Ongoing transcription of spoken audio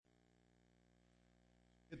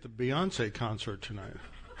at the Beyonce concert tonight.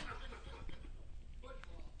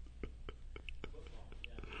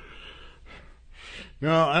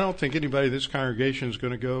 No, I don't think anybody in this congregation is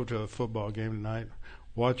going to go to a football game tonight.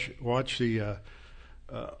 Watch the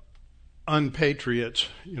unpatriots.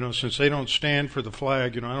 Since they don't stand for the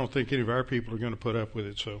flag, I don't think any of our people are going to put up with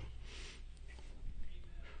it. So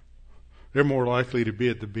they're more likely to be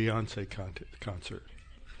at the Beyonce concert.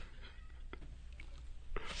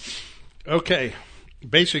 Okay,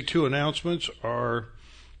 basic two announcements are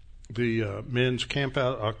the men's camp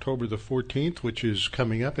out October the 14th, which is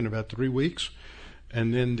coming up in about 3 weeks.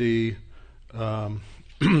 And then the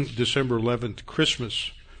December 11th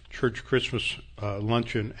church Christmas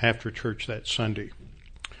luncheon after church that Sunday.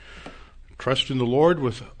 Trust in the Lord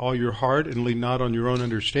with all your heart and lean not on your own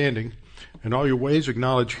understanding. In all your ways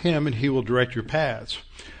acknowledge Him, and He will direct your paths.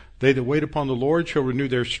 They that wait upon the Lord shall renew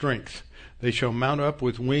their strength. They shall mount up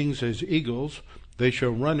with wings as eagles. They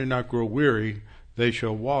shall run and not grow weary. They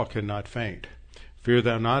shall walk and not faint. Fear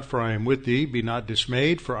thou not, for I am with thee. Be not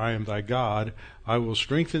dismayed, for I am thy God. I will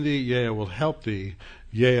strengthen thee, yea, I will help thee.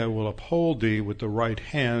 Yea, I will uphold thee with the right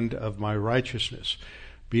hand of my righteousness.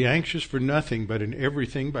 Be anxious for nothing, but in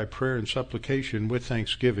everything by prayer and supplication with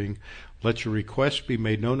thanksgiving, let your requests be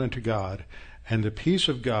made known unto God. And the peace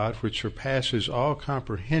of God, which surpasses all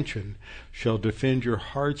comprehension, shall defend your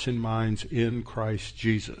hearts and minds in Christ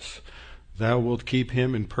Jesus. Thou wilt keep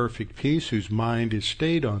him in perfect peace, whose mind is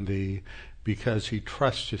stayed on thee, because he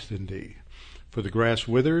trusteth in thee. For the grass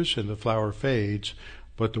withers and the flower fades,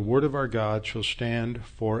 but the word of our God shall stand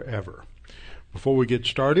forever. Before we get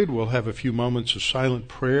started, we'll have a few moments of silent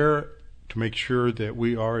prayer to make sure that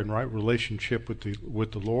we are in right relationship with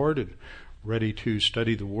the Lord and ready to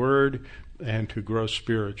study the Word and to grow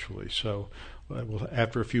spiritually. So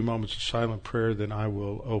after a few moments of silent prayer, then I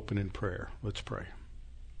will open in prayer. Let's pray.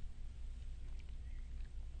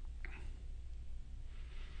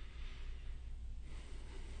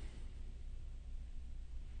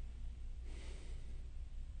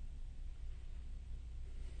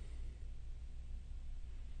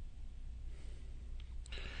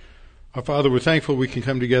 Our Father, we're thankful we can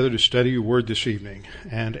come together to study your word this evening.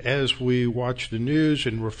 And as we watch the news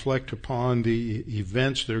and reflect upon the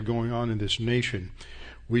events that are going on in this nation,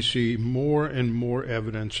 we see more and more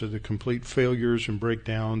evidence of the complete failures and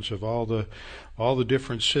breakdowns of all the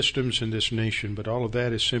different systems in this nation. But all of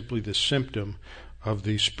that is simply the symptom of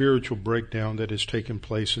the spiritual breakdown that has taken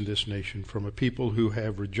place in this nation from a people who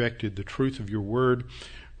have rejected the truth of your word,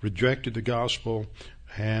 rejected the gospel,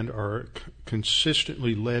 and are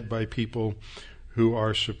consistently led by people who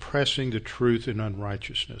are suppressing the truth in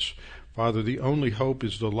unrighteousness. Father, the only hope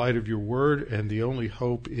is the light of your word, and the only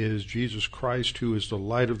hope is Jesus Christ, who is the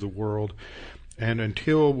light of the world. And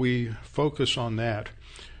until we focus on that,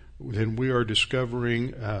 then we are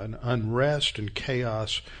discovering an unrest and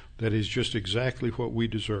chaos that is just exactly what we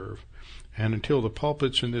deserve. And until the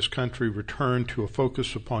pulpits in this country return to a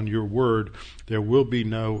focus upon your word, there will be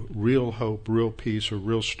no real hope, real peace, or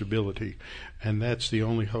real stability. And that's the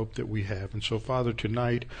only hope that we have. And so, Father,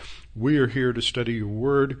 tonight we are here to study your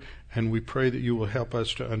word, and we pray that you will help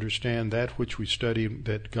us to understand that which we study,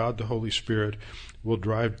 that God the Holy Spirit will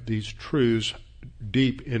drive these truths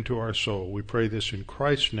deep into our soul. We pray this in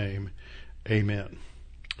Christ's name. Amen.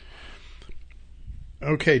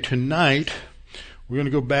 Okay, tonight we're going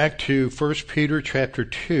to go back to 1 Peter chapter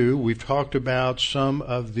 2. We've talked about some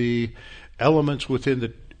of the elements within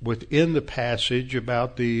the passage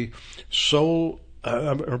about the soul,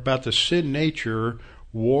 about the sin nature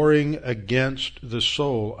warring against the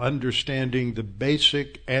soul, understanding the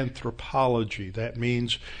basic anthropology. That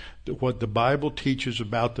means what the Bible teaches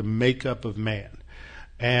about the makeup of man.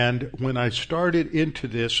 And when I started into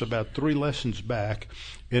this about 3 lessons back,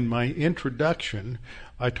 in my introduction,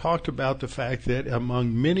 I talked about the fact that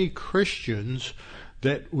among many Christians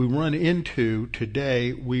that we run into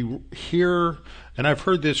today, we hear, and I've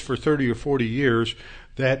heard this for 30 or 40 years,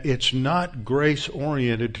 that it's not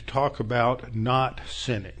grace-oriented to talk about not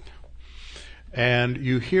sinning. And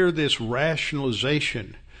you hear this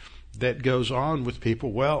rationalization that goes on with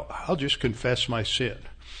people, well, I'll just confess my sin.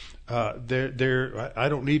 I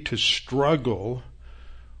don't need to struggle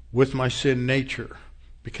with my sin nature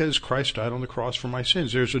because Christ died on the cross for my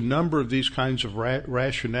sins. There's a number of these kinds of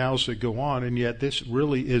rationales that go on, and yet this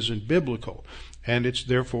really isn't biblical, and it's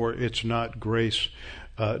not grace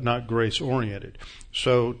oriented.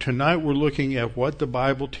 So tonight we're looking at what the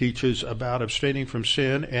Bible teaches about abstaining from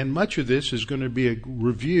sin, and much of this is going to be a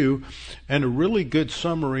review and a really good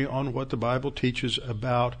summary on what the Bible teaches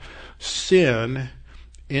about sin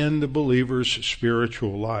in the believer's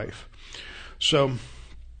spiritual life. So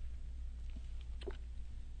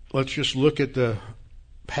let's just look at the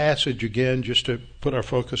passage again just to put our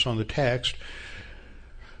focus on the text.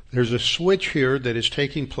 There's a switch here that is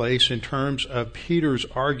taking place in terms of Peter's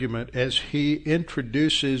argument as he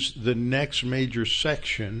introduces the next major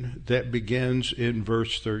section that begins in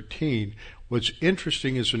verse 13. What's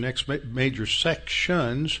interesting is the next major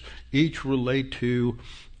sections each relate to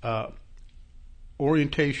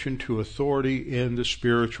orientation to authority in the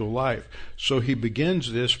spiritual life. So he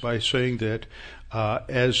begins this by saying that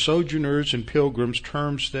as sojourners and pilgrims,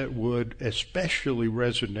 terms that would especially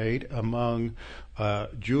resonate among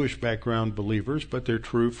Jewish background believers, but they're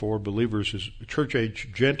true for believers, as church age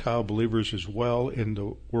Gentile believers as well in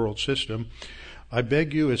the world system. I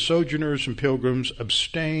beg you, as sojourners and pilgrims,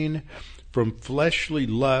 abstain from fleshly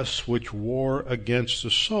lusts which war against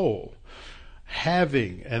the soul.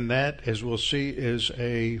 Having, and that, as we'll see, is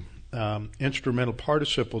a instrumental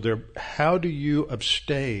participle there. How do you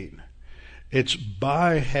abstain? It's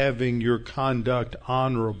by having your conduct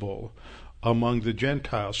honorable among the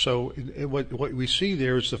Gentiles. So what we see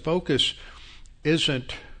there is the focus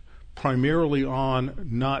isn't primarily on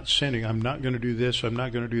not sinning. I'm not going to do this, I'm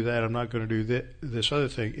not going to do that, I'm not going to do this other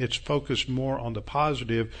thing. It's focused more on the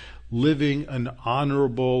positive, living an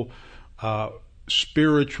honorable,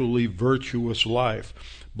 spiritually virtuous life.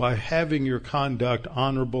 By having your conduct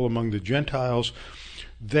honorable among the Gentiles,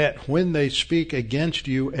 that when they speak against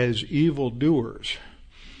you as evildoers,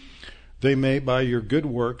 they may, by your good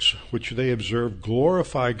works, which they observe,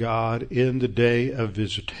 glorify God in the day of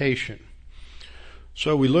visitation.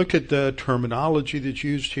 So we looked at the terminology that's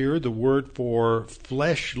used here. The word for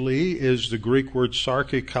fleshly is the Greek word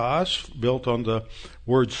sarkikos, built on the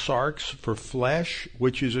word sarx for flesh,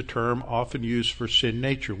 which is a term often used for sin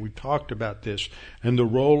nature. We talked about this and the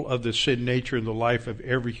role of the sin nature in the life of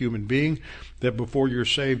every human being, that before you're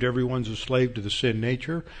saved, everyone's a slave to the sin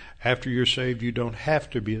nature. After you're saved, you don't have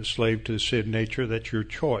to be a slave to the sin nature. That's your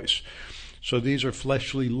choice. So these are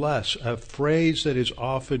fleshly lusts, a phrase that is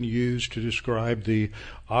often used to describe the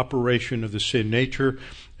operation of the sin nature,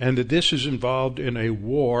 and that this is involved in a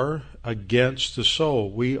war against the soul.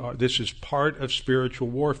 This is part of spiritual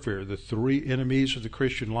warfare. The three enemies of the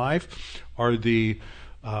Christian life are the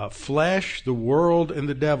flesh, the world, and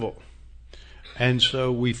the devil. And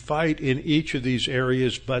so we fight in each of these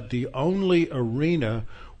areas, but the only arena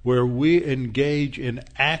where we engage in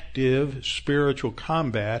active spiritual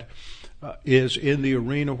combat is in the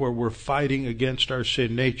arena where we're fighting against our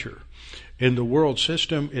sin nature. In the world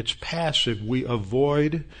system, it's passive. We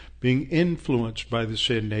avoid being influenced by the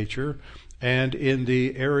sin nature. And in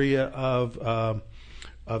the area of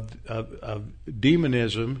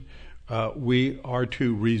demonism, we are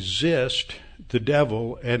to resist the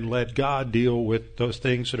devil and let God deal with those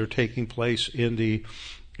things that are taking place in the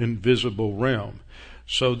invisible realm.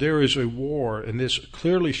 So there is a war, and this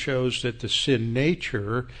clearly shows that the sin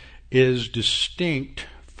nature is distinct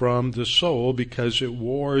from the soul because it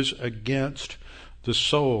wars against the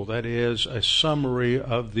soul. That is a summary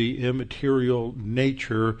of the immaterial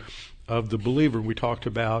nature of the believer. We talked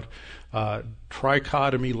about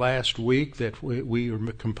trichotomy last week, that we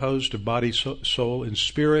are composed of body, soul, and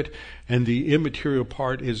spirit, and the immaterial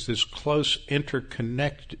part is this close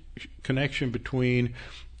connection between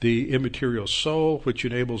the immaterial soul, which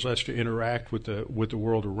enables us to interact with the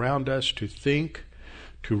world around us, to think,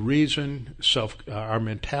 to reason, our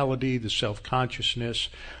mentality, the self-consciousness,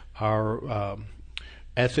 our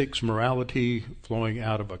ethics, morality flowing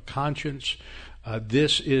out of a conscience.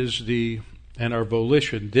 And our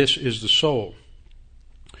volition, this is the soul.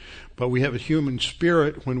 But we have a human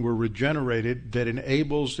spirit when we're regenerated that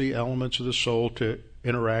enables the elements of the soul to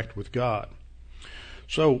interact with God.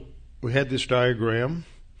 So we had this diagram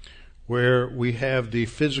where we have the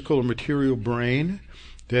physical or material brain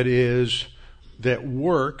that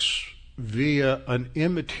works via an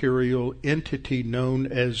immaterial entity known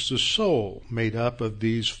as the soul, made up of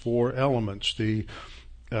these four elements, the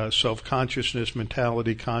self-consciousness,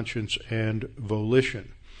 mentality, conscience, and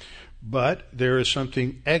volition. But there is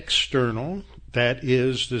something external, that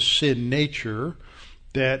is the sin nature,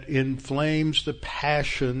 that inflames the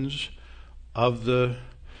passions of the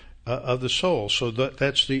soul. So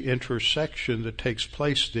that's the intersection that takes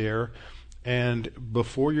place there. And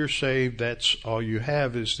before you're saved, that's all you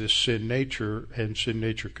have is this sin nature and sin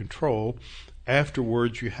nature control.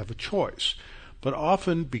 Afterwards, you have a choice. But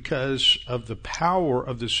often, because of the power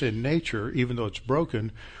of the sin nature, even though it's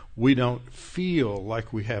broken, we don't feel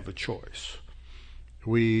like we have a choice.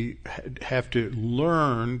 We have to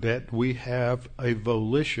learn that we have a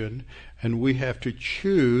volition and we have to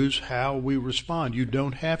choose how we respond. You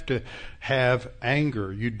don't have to have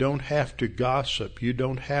anger. You don't have to gossip. You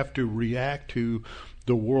don't have to react to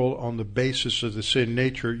the world on the basis of the sin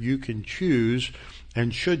nature. You can choose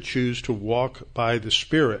and should choose to walk by the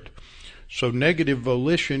Spirit. So negative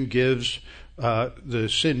volition gives the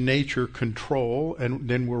sin nature control, and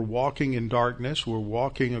then we're walking in darkness. We're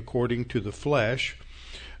walking according to the flesh.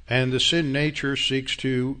 And the sin nature seeks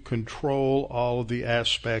to control all of the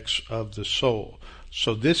aspects of the soul.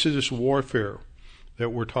 So this is warfare that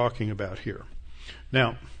we're talking about here.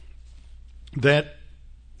 Now, that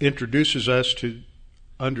introduces us to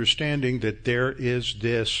understanding that there's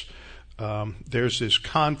this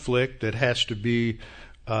conflict that has to be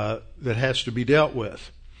dealt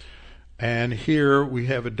with. And here we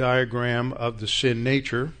have a diagram of the sin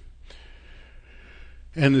nature.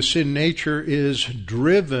 And the sin nature is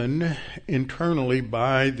driven internally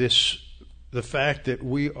by the fact that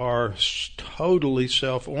we are totally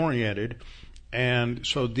self-oriented. And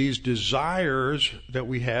so these desires that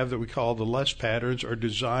we have, that we call the lust patterns, are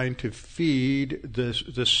designed to feed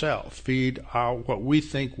the self, feed what we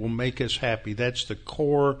think will make us happy. That's the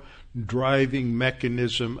core driving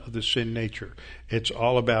mechanism of the sin nature. It's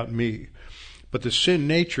all about me. But the sin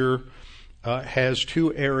nature has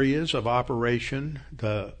two areas of operation.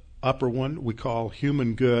 The upper one we call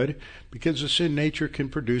human good, because the sin nature can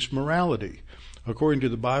produce morality. According to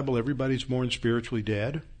the Bible, everybody's born spiritually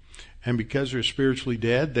dead. And because they're spiritually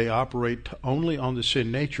dead, they operate only on the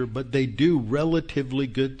sin nature, but they do relatively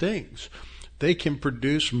good things. They can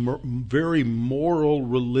produce very moral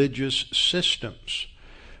religious systems.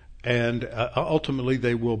 And ultimately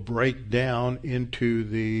they will break down into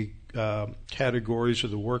the categories of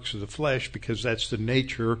the works of the flesh, because that's the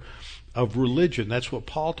nature of religion. That's what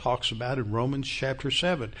Paul talks about in Romans chapter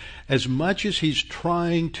 7. As much as he's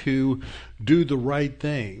trying to do the right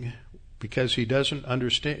thing, because he didn't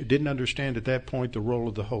understand at that point the role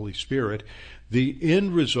of the Holy Spirit, the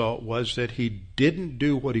end result was that he didn't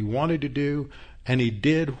do what he wanted to do, and he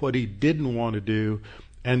did what he didn't want to do,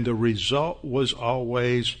 and the result was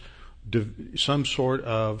always some sort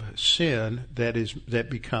of sin that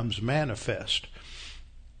becomes manifest.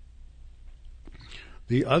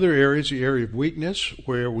 The other area is the area of weakness,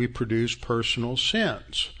 where we produce personal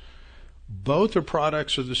sins. Both are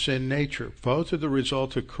products of the sin nature. Both are the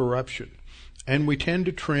result of corruption. And we tend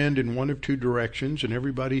to trend in one of two directions, and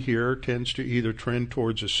everybody here tends to either trend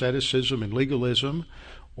towards asceticism and legalism,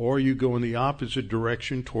 or you go in the opposite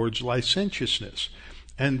direction towards licentiousness.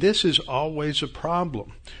 And this is always a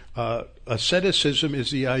problem. Asceticism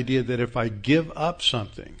is the idea that if I give up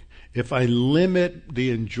something, if I limit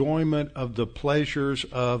the enjoyment of the pleasures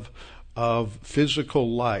of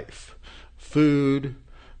physical life, food,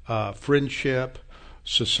 friendship,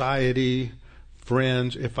 society,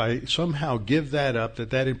 friends, if I somehow give that up,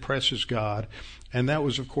 that impresses God. And that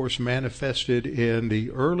was, of course, manifested in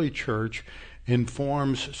the early church in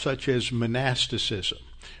forms such as monasticism,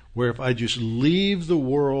 where if I just leave the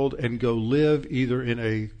world and go live either in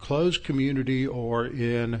a closed community or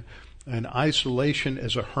in an isolation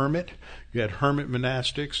as a hermit. You had hermit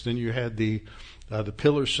monastics, then you had the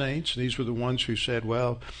pillar saints. These were the ones who said,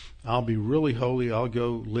 well, I'll be really holy, I'll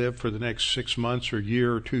go live for the next 6 months or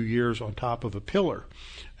year or 2 years on top of a pillar.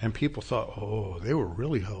 And people thought, oh, they were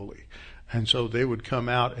really holy. And so they would come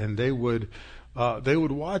out and they would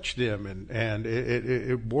watch them, and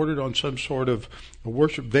it bordered on some sort of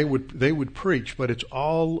worship. They would preach, but it's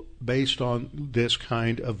all based on this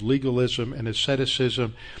kind of legalism and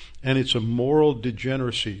asceticism, and it's a moral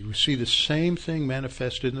degeneracy. We see the same thing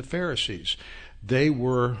manifested in the Pharisees. They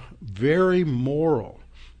were very moral.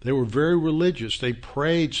 They were very religious. They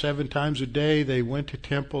prayed 7 times a day. They went to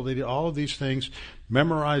temple. They did all of these things,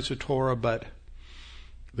 memorized the Torah, but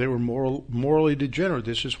they were morally degenerate.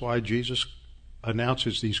 This is why Jesus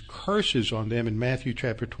announces these curses on them in Matthew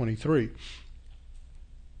chapter 23.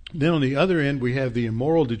 Then on the other end, we have the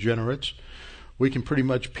immoral degenerates. We can pretty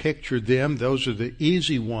much picture them. Those are the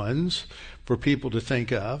easy ones for people to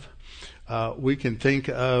think of. We can think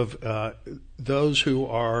of those who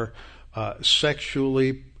are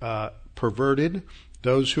sexually perverted,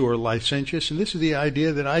 those who are licentious, and this is the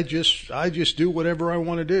idea that I just do whatever I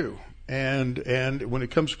want to do. And when it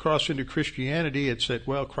comes across into Christianity, it's that,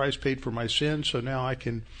 well, Christ paid for my sins, so now I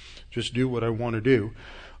can just do what I want to do.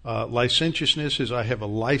 Licentiousness is I have a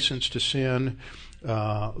license to sin.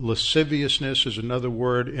 Lasciviousness is another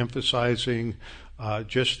word emphasizing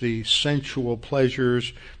just the sensual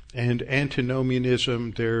pleasures. And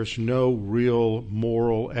antinomianism, there's no real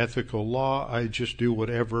moral, ethical law. I just do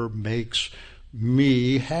whatever makes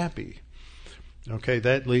me happy. Okay,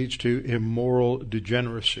 that leads to immoral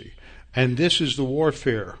degeneracy. And this is the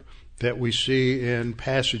warfare that we see in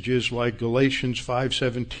passages like Galatians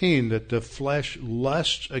 5:17, that the flesh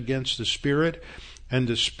lusts against the Spirit and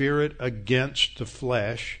the Spirit against the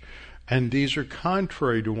flesh, and these are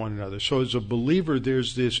contrary to one another. So as a believer,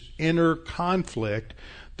 there's this inner conflict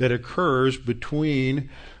that occurs between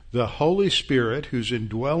the Holy Spirit, who's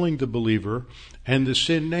indwelling the believer, and the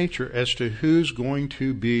sin nature as to who's going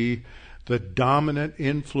to be the dominant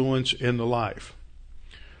influence in the life.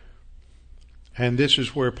 And this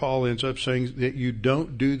is where Paul ends up saying that you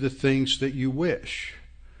don't do the things that you wish.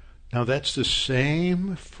 Now that's the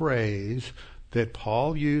same phrase that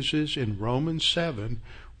Paul uses in Romans 7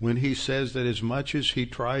 when he says that as much as he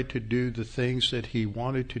tried to do the things that he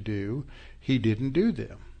wanted to do, he didn't do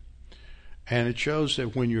them. And it shows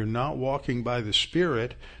that when you're not walking by the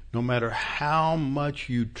Spirit, no matter how much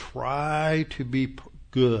you try to be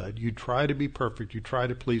good, you try to be perfect, you try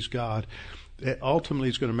to please God, it ultimately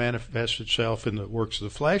is going to manifest itself in the works of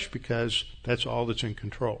the flesh, because that's all that's in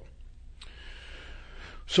control.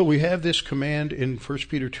 So we have this command in 1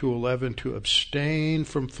 Peter 2:11 to abstain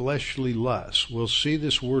from fleshly lusts. We'll see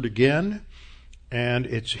this word again, and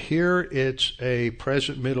it's a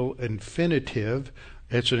present middle infinitive.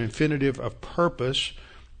 It's an infinitive of purpose.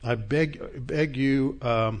 I beg you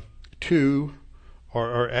to,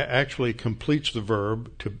 or actually completes the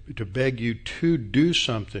verb, to beg you to do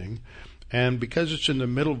something. And because it's in the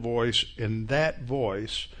middle voice, in that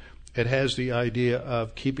voice, it has the idea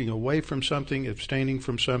of keeping away from something, abstaining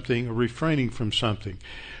from something, or refraining from something.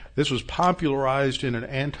 This was popularized in an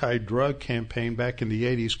anti-drug campaign back in the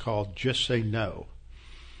 80s called Just Say No.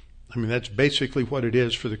 I mean, that's basically what it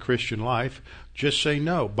is for the Christian life. Just say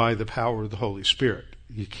no by the power of the Holy Spirit.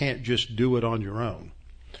 You can't just do it on your own.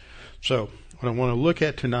 So what I want to look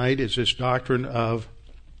at tonight is this doctrine of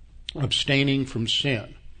abstaining from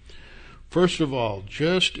sin. First of all,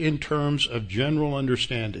 just in terms of general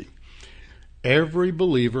understanding, every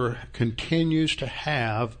believer continues to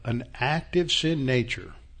have an active sin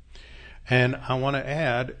nature. And I want to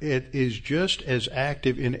add, it is just as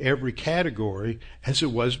active in every category as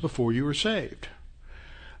it was before you were saved.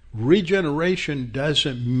 Regeneration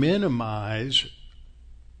doesn't minimize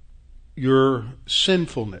your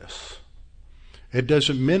sinfulness. It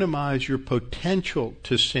doesn't minimize your potential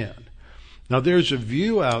to sin. Now, there's a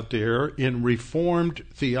view out there in Reformed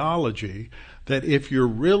theology that if you're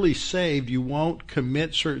really saved, you won't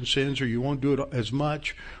commit certain sins, or you won't do it as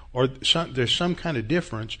much, or there's some kind of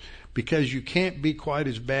difference, because you can't be quite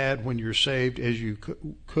as bad when you're saved as you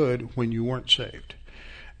could when you weren't saved.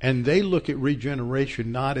 And they look at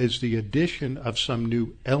regeneration not as the addition of some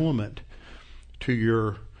new element to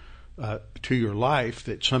your life,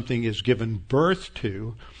 that something is given birth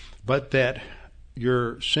to, but that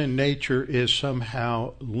your sin nature is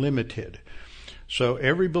somehow limited. So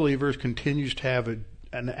every believer continues to have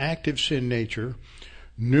an active sin nature.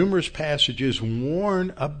 Numerous passages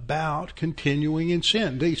warn about continuing in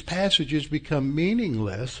sin. These passages become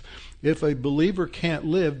meaningless if a believer can't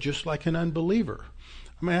live just like an unbeliever.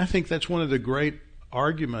 I mean, I think that's one of the great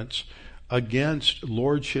arguments against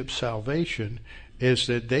lordship salvation, is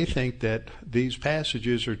that they think that these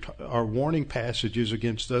passages are warning passages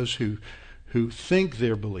against those who think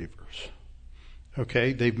they're believers.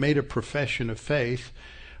 Okay, they've made a profession of faith,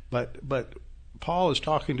 but Paul is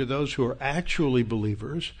talking to those who are actually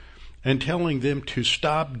believers and telling them to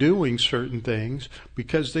stop doing certain things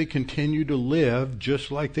because they continue to live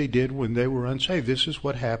just like they did when they were unsaved. This is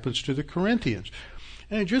what happens to the Corinthians.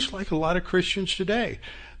 And just like a lot of Christians today,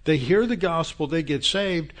 they hear the gospel, they get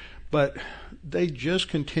saved, but they just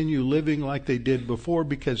continue living like they did before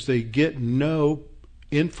because they get no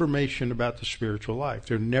information about the spiritual life.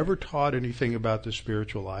 They're never taught anything about the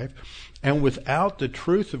spiritual life. And without the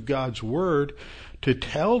truth of God's word to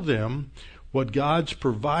tell them what God's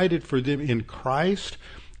provided for them in Christ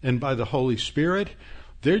and by the Holy Spirit,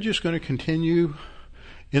 they're just going to continue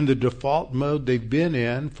in the default mode they've been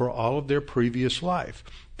in for all of their previous life.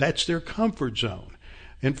 That's their comfort zone.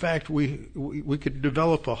 In fact, we could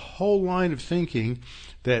develop a whole line of thinking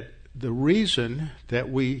that the reason that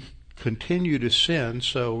we continue to sin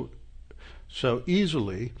so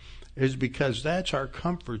easily is because that's our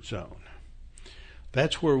comfort zone.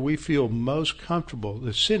 That's where we feel most comfortable.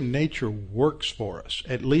 The sin nature works for us.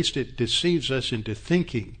 At least it deceives us into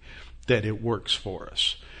thinking that it works for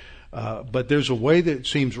us. But there's a way that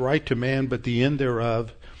seems right to man, but the end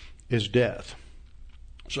thereof is death.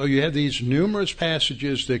 So you have these numerous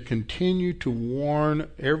passages that continue to warn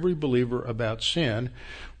every believer about sin,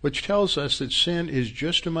 which tells us that sin is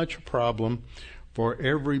just as much a problem for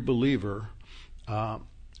every believer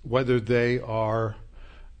whether they are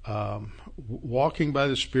walking by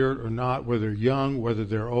the Spirit or not, whether they're young, whether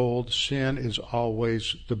they're old, sin is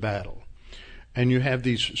always the battle. And you have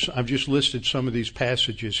these, I've just listed some of these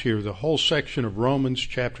passages here. The whole section of Romans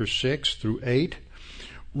chapter 6 through 8,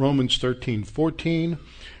 Romans 13:14,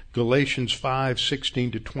 Galatians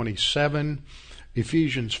 5:16 to 27,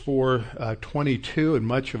 Ephesians 4:22, and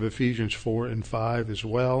much of Ephesians 4 and 5 as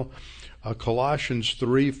well, Colossians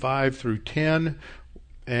 3:5 through 10,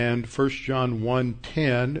 and 1 John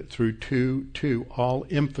 1:10 through 2:2 all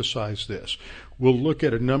emphasize this. We'll look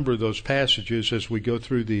at a number of those passages as we go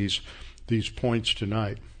through these points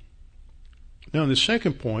tonight. Now, in the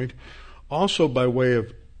second point, also by way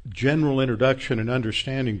of general introduction and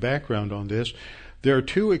understanding background on this, there are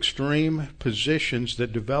two extreme positions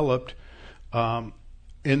that developed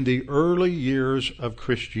in the early years of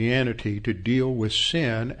Christianity to deal with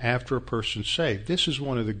sin after a person's saved. This is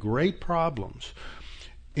one of the great problems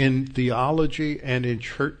in theology and in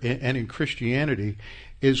church and in Christianity,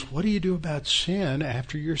 is what do you do about sin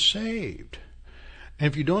after you're saved? And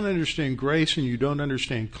if you don't understand grace and you don't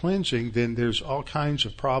understand cleansing, then there's all kinds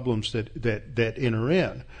of problems that enter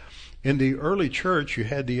in. In the early church, you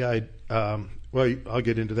had well, I'll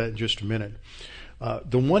get into that in just a minute.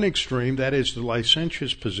 The one extreme, that is the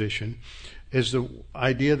licentious position, is the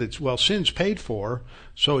idea that, well, sin's paid for,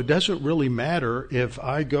 so it doesn't really matter if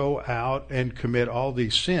I go out and commit all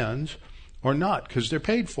these sins or not, because they're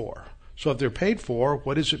paid for. So if they're paid for,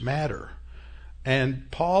 what does it matter? And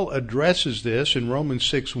Paul addresses this in Romans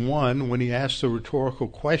 6:1 when he asks the rhetorical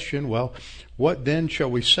question, well, what then shall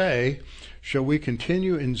we say? Shall we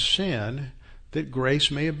continue in sin that grace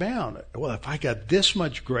may abound? Well, if I got this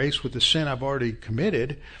much grace with the sin I've already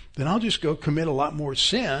committed, then I'll just go commit a lot more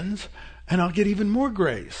sins and I'll get even more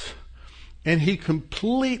grace. And he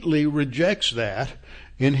completely rejects that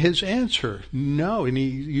in his answer. No, and he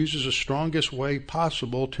uses the strongest way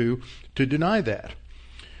possible to deny that.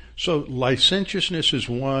 So licentiousness is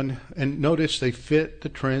one, and notice they fit the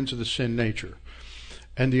trends of the sin nature.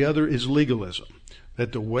 And the other is legalism,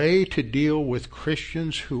 that the way to deal with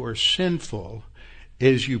Christians who are sinful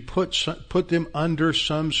is you put them under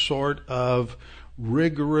some sort of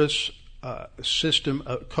rigorous system,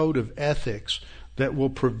 code of ethics that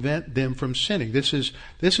will prevent them from sinning. This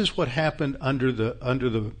is what happened under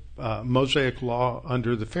the Mosaic law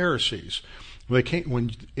under the Pharisees.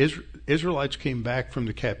 When Israelites came back from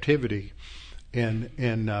the captivity in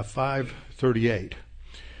 538,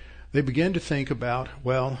 they began to think about,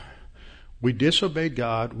 well, we disobeyed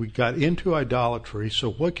God, we got into idolatry,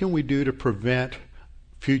 so what can we do to prevent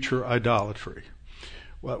future idolatry?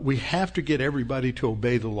 Well, we have to get everybody to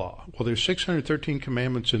obey the law. Well, there's 613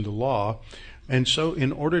 commandments in the law, and so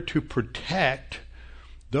in order to protect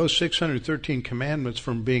those 613 commandments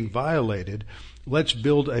from being violated, let's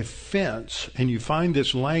build a fence. And you find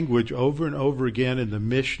this language over and over again in the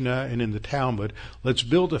Mishnah and in the Talmud. Let's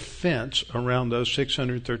build a fence around those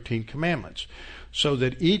 613 commandments, so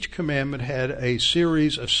that each commandment had a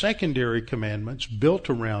series of secondary commandments built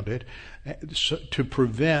around it to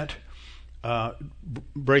prevent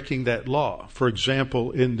breaking that law. For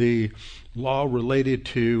example, in the law related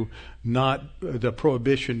to the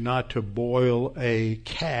prohibition not to boil a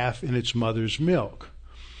calf in its mother's milk.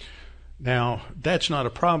 Now, that's not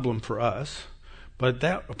a problem for us, but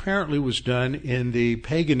that apparently was done in the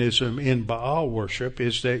paganism in Baal worship,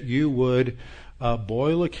 is that you would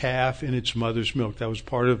boil a calf in its mother's milk. That was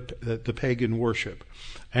part of the pagan worship.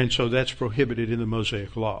 And so that's prohibited in the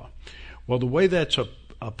Mosaic law. Well, the way that's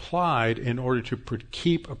applied in order to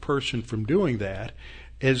keep a person from doing that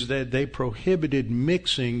is that they prohibited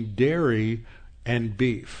mixing dairy and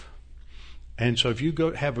beef. And so if you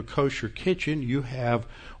go have a kosher kitchen, you have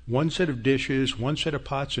one set of dishes, one set of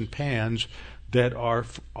pots and pans that are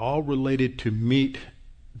all related to meat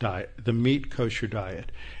diet, the meat kosher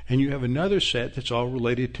diet. And you have another set that's all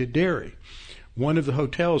related to dairy. One of the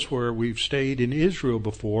hotels where we've stayed in Israel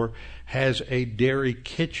before has a dairy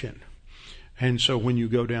kitchen. And so when you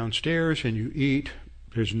go downstairs and you eat,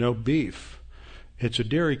 there's no beef. It's a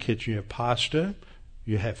dairy kitchen. You have pasta,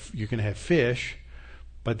 you can have fish,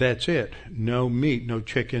 but that's it. No meat, no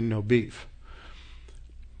chicken, no beef.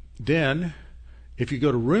 Then, if you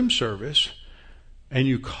go to room service and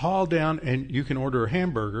you call down and you can order a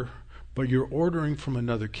hamburger, but you're ordering from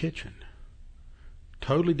another kitchen.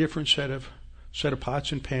 Totally different set of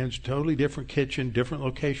pots and pans, totally different kitchen, different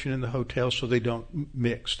location in the hotel, so they don't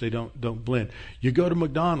mix, they don't blend. You go to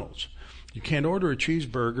McDonald's, you can't order a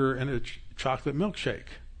cheeseburger and a chocolate milkshake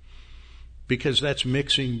because that's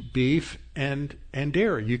mixing beef and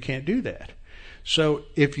dairy. You can't do that. So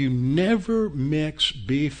if you never mix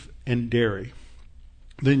beef and dairy,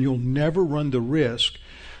 then you'll never run the risk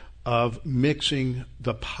of mixing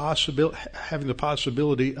having the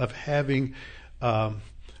possibility of having a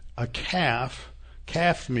calf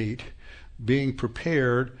meat being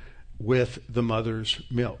prepared with the mother's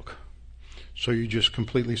milk. So you just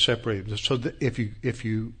completely separate them.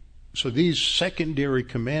 So these secondary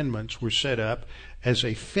commandments were set up as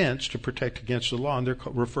a fence to protect against the law, and they're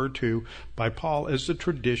referred to by Paul as the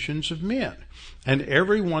traditions of men. And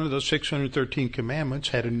every one of those 613 commandments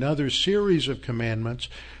had another series of commandments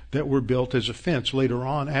that were built as a fence. Later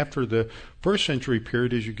on, after the first century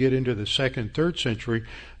period, as you get into the second, third century,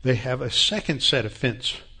 they have a second set of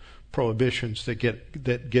fence prohibitions that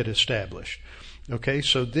get established. Okay,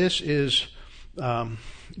 so this is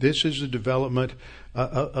the development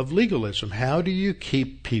of legalism. How do you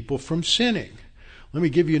keep people from sinning? Let me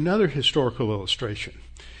give you another historical illustration.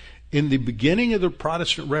 In the beginning of the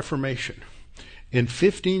Protestant Reformation, in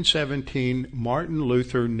 1517, Martin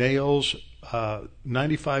Luther nails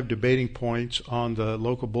 95 debating points on the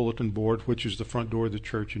local bulletin board, which is the front door of the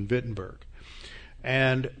church in Wittenberg.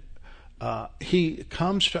 And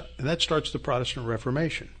that starts the Protestant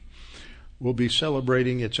Reformation. We'll be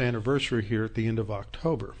celebrating its anniversary here at the end of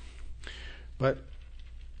October. But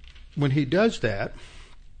when he does that,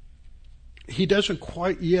 he doesn't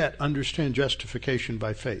quite yet understand justification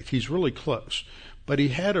by faith. He's really close. But he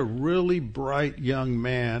had a really bright young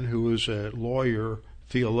man who was a lawyer,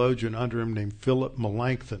 theologian under him named Philip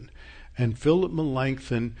Melanchthon. And Philip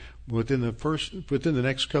Melanchthon, within the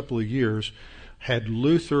next couple of years, had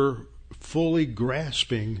Luther fully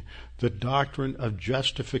grasping the doctrine of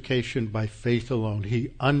justification by faith alone.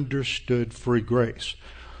 He understood free grace.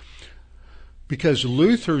 Because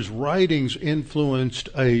Luther's writings influenced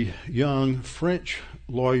a young French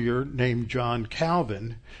lawyer named John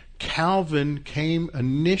Calvin, Calvin came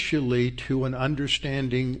initially to an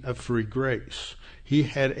understanding of free grace. He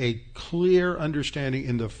had a clear understanding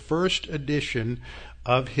in the first edition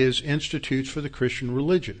of his Institutes for the Christian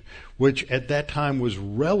Religion, which at that time was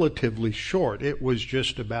relatively short. It was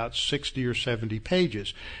just about 60 or 70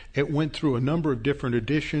 pages. It went through a number of different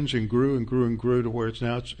editions and grew and grew and grew to where it's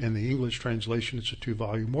in the English translation, it's a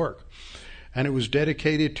 2-volume work. And it was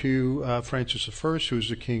dedicated to Francis I, who was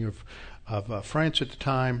the king of France at the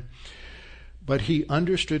time. But he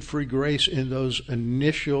understood free grace in those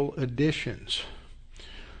initial editions.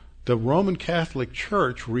 The Roman Catholic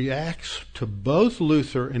Church reacts to both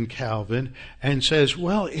Luther and Calvin and says,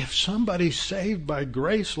 well, if somebody's saved by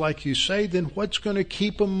grace, like you say, then what's going to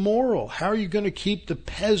keep them moral? How are you going to keep the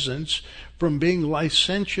peasants from being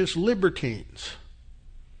licentious libertines?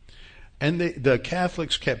 And the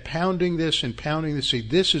Catholics kept pounding this. See,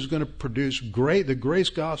 this is going to produce the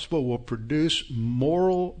grace gospel will produce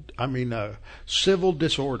civil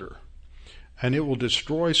disorder. And it will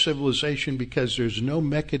destroy civilization because there's no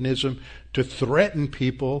mechanism to threaten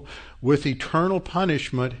people with eternal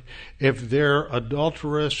punishment if they're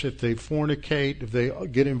adulterous, if they fornicate, if they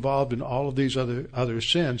get involved in all of these other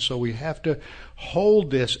sins. So we have to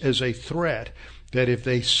hold this as a threat that if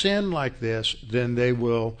they sin like this, then they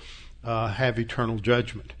will have eternal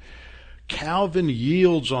judgment. Calvin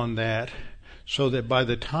yields on that so that by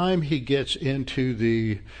the time he gets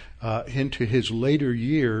into his later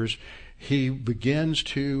years, he begins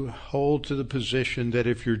to hold to the position that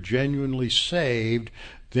if you're genuinely saved,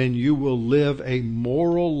 then you will live a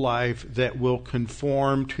moral life that will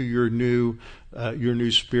conform to your new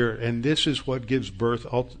spirit. And this is what gives birth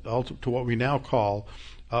to what we now call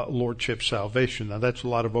lordship salvation. Now, that's a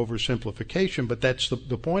lot of oversimplification, but that's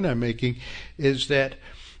the point I'm making, is that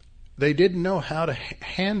they didn't know how to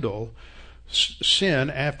handle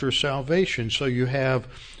sin after salvation. So you have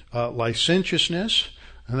licentiousness,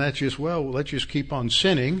 and that's just, let's just keep on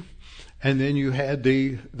sinning. And then you had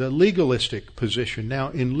the legalistic position. Now,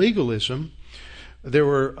 in legalism,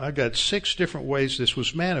 I got 6 different ways this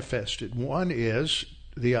was manifested. One is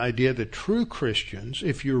the idea that true Christians,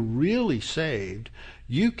 if you're really saved,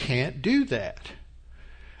 you can't do that.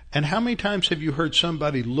 And how many times have you heard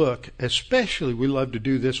somebody look, especially we love to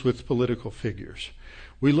do this with political figures.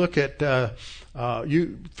 We look at,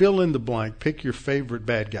 you fill in the blank, pick your favorite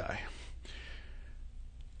bad guy.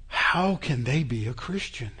 How can they be a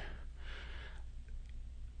Christian?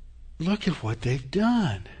 Look at what they've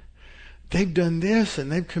done. They've done this,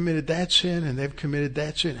 and they've committed that sin, and they've committed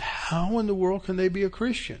that sin. How in the world can they be a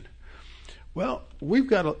Christian? Well,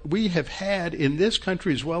 we have had in this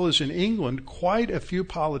country as well as in England quite a few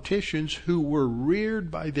politicians who were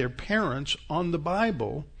reared by their parents on the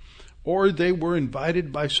Bible, or they were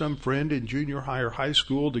invited by some friend in junior high or high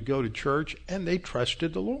school to go to church, and they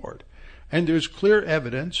trusted the Lord. And there's clear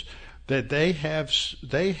evidence that they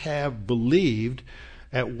have believed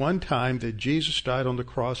at one time that Jesus died on the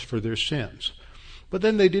cross for their sins. But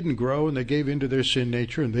then they didn't grow, and they gave into their sin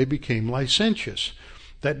nature, and they became licentious.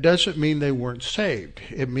 That doesn't mean they weren't saved.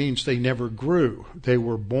 It means they never grew. They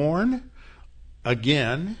were born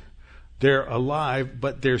again, they're alive,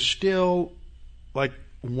 but they're still like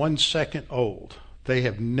 1 second old. They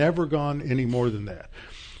have never gone any more than that.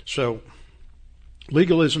 So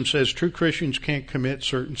legalism says true Christians can't commit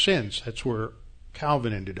certain sins. That's where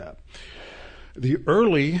Calvin ended up. The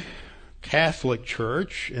early Catholic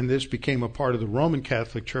Church, and this became a part of the Roman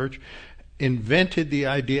Catholic Church, invented the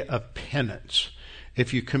idea of penance.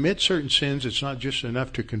 If you commit certain sins, it's not just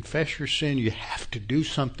enough to confess your sin. You have to do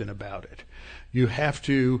something about it. You have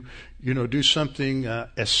to, do something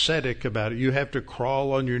ascetic about it. You have to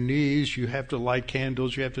crawl on your knees. You have to light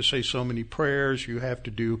candles. You have to say so many prayers. You have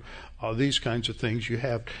to do all these kinds of things. You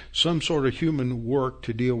have some sort of human work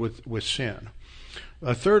to deal with sin.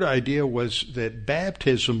 A third idea was that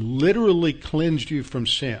baptism literally cleansed you from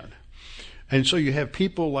sin. And so you have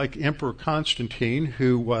people like Emperor Constantine,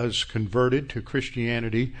 who was converted to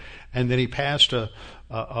Christianity, and then he passed a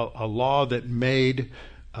law that made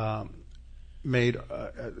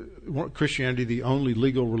Christianity the only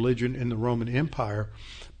legal religion in the Roman Empire.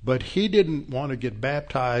 But he didn't want to get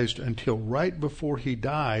baptized until right before he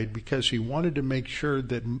died, because he wanted to make sure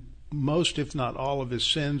that most, if not all, of his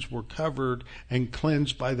sins were covered and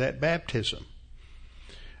cleansed by that baptism.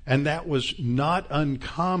 And that was not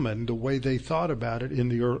uncommon, the way they thought about it in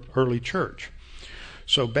the early church.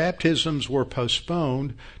 So baptisms were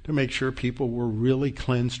postponed to make sure people were really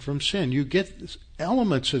cleansed from sin. You get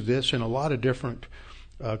elements of this in a lot of different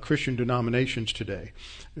Christian denominations today.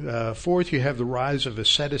 Fourth, you have the rise of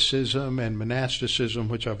asceticism and monasticism,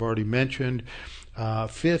 which I've already mentioned.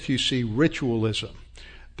 Fifth, you see ritualism.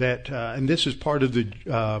 And this is part of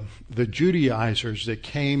the Judaizers that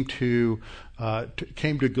came to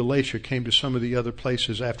Galatia, came to some of the other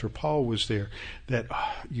places after Paul was there. That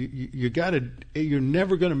you're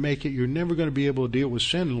never going to make it. You're never going to be able to deal with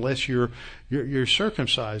sin unless you're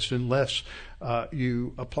circumcised, unless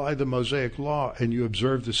you apply the Mosaic law and you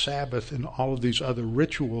observe the Sabbath and all of these other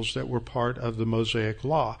rituals that were part of the Mosaic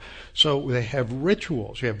law. So they have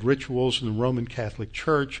rituals. You have rituals in the Roman Catholic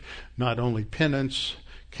Church, not only penance,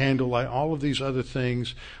 candlelight, all of these other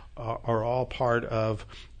things are all part of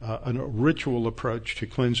a ritual approach to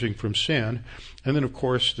cleansing from sin. And then, of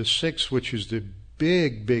course, the sixth, which is the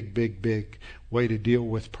big way to deal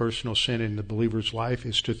with personal sin in the believer's life,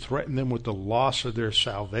 is to threaten them with the loss of their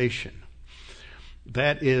salvation.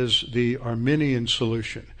 That is the Arminian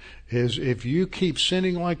solution, is if you keep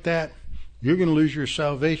sinning like that, you're going to lose your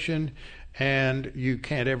salvation and you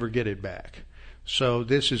can't ever get it back. So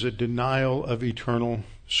this is a denial of eternal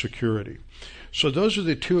security. So those are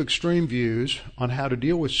the two extreme views on how to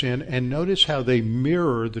deal with sin, and notice how they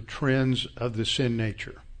mirror the trends of the sin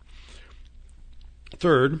nature.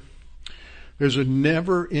 Third, there's a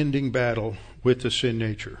never-ending battle with the sin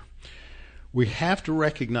nature. We have to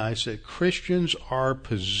recognize that Christians are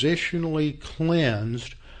positionally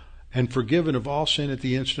cleansed and forgiven of all sin at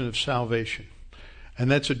the instant of salvation. And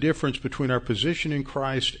that's a difference between our position in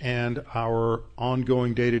Christ and our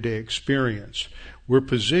ongoing day-to-day experience. We're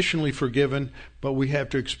positionally forgiven, but we have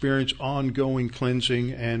to experience ongoing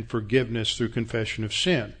cleansing and forgiveness through confession of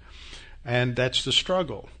sin. And that's the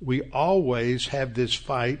struggle. We always have this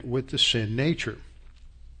fight with the sin nature.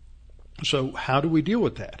 So how do we deal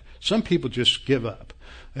with that? Some people just give up.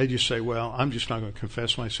 They just say, well, I'm just not going to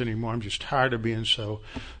confess my sin anymore. I'm just tired of being so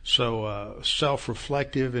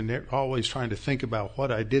self-reflective, and they're always trying to think about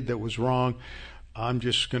what I did that was wrong. I'm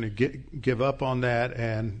just going to give up on that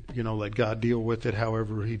and, let God deal with it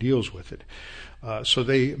however he deals with it. So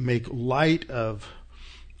they make light of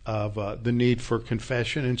the need for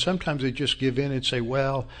confession, and sometimes they just give in and say,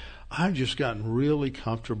 well, I've just gotten really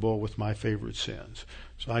comfortable with my favorite sins.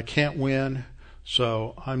 So I can't win.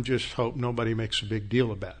 So I'm just hope nobody makes a big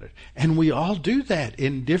deal about it. And we all do that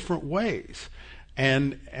in different ways.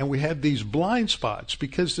 And we have these blind spots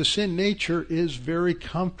because the sin nature is very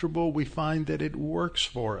comfortable. We find that it works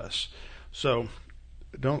for us. So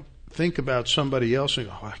don't think about somebody else and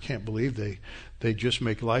go, I can't believe they just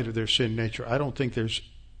make light of their sin nature. I don't think there's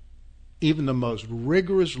even the most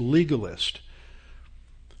rigorous legalist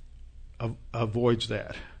avoids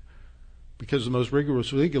that. Because the most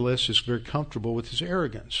rigorous legalist is very comfortable with his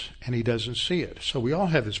arrogance, and he doesn't see it. So we all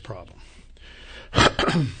have this problem.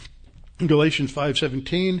 Galatians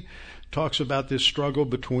 5:17 talks about this struggle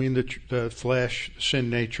between the flesh, sin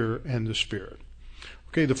nature, and the spirit.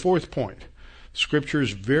 Okay, the fourth point. Scripture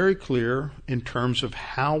is very clear in terms of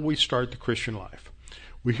how we start the Christian life.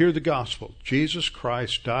 We hear the gospel. Jesus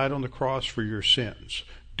Christ died on the cross for your sins.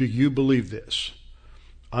 Do you believe this?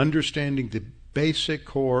 Understanding the basic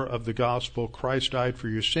core of the gospel, Christ died for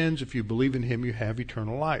your sins. If you believe in him, you have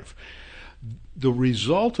eternal life. The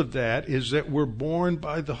result of that is that we're born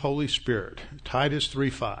by the Holy Spirit. Titus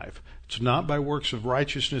 3:5. It's not by works of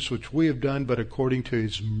righteousness which we have done, but according to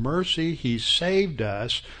his mercy he saved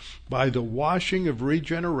us by the washing of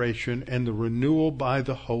regeneration and the renewal by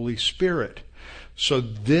the Holy Spirit. So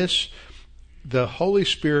the Holy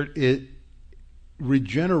Spirit, it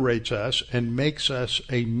regenerates us and makes us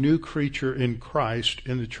a new creature in Christ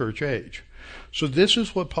in the church age. So this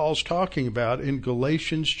is what Paul's talking about in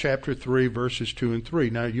Galatians chapter 3, verses 2 and 3.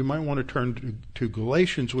 Now, you might want to turn to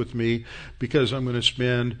Galatians with me, because I'm going to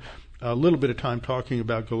spend a little bit of time talking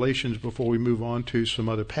about Galatians before we move on to some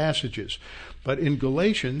other passages. But in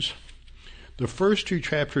Galatians, the first two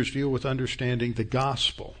chapters deal with understanding the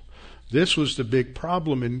gospel. This was the big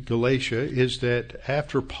problem in Galatia, is that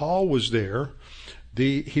after Paul was there,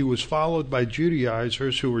 he was followed by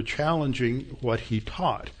Judaizers who were challenging what he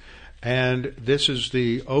taught. And this is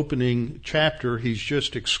the opening chapter. He's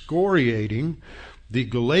just excoriating the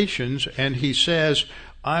Galatians, and he says,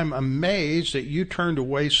 I'm amazed that you turned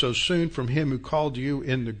away so soon from him who called you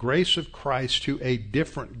in the grace of Christ to a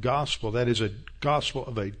different gospel. That is a gospel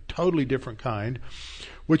of a totally different kind,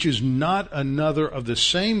 which is not another of the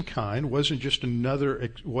same kind. It wasn't just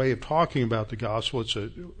another way of talking about the gospel. It's a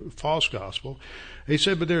false gospel. He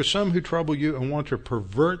said, but there are some who trouble you and want to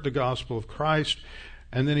pervert the gospel of Christ.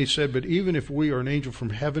 And then he said, but even if we or an angel from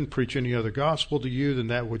heaven preach any other gospel to you than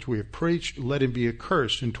that which we have preached, let him be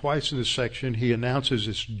accursed. And twice in this section, he announces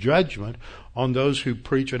his judgment on those who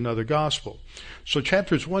preach another gospel. So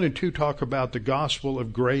chapters 1 and 2 talk about the gospel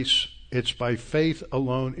of grace. It's by faith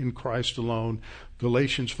alone in Christ alone.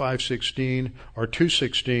 Galatians 5:16 or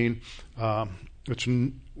 2:16, it's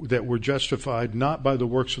that we're justified not by the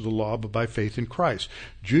works of the law, but by faith in Christ.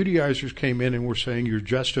 Judaizers came in and were saying you're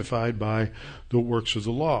justified by the works of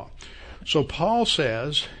the law. So Paul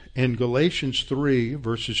says in Galatians 3,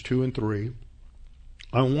 verses 2 and 3,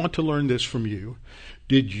 I want to learn this from you.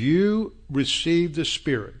 Did you receive the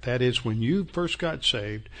Spirit? That is, when you first got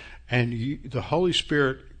saved and the Holy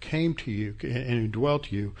Spirit came to you and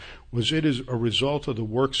dwelt you, was it as a result of the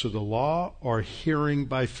works of the law or hearing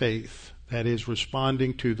by faith? That is,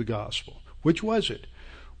 responding to the gospel. Which was it?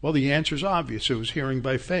 Well, the answer is obvious. It was hearing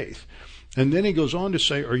by faith. And then he goes on to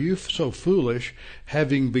say, are you so foolish,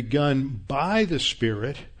 having begun by the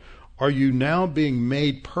Spirit, are you now being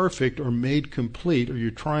made perfect or made complete? Are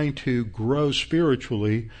you trying to grow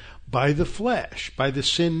spiritually by the flesh, by the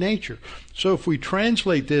sin nature? So if we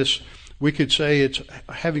translate this, we could say it's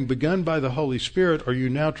having begun by the Holy Spirit, are you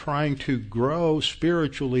now trying to grow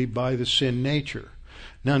spiritually by the sin nature?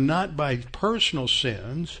 Now, not by personal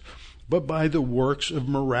sins, but by the works of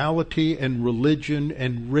morality and religion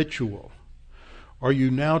and ritual. Are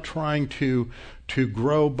you now trying to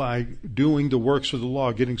grow by doing the works of the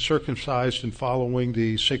law, getting circumcised and following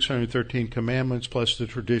the 613 commandments plus the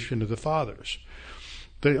tradition of the fathers?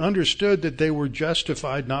 They understood that they were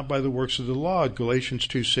justified not by the works of the law, Galatians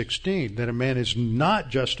 2:16, that a man is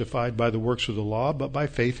not justified by the works of the law, but by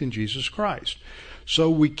faith in Jesus Christ.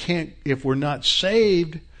 So we can't, if we're not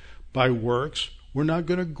saved by works, we're not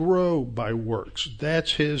going to grow by works.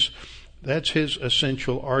 That's his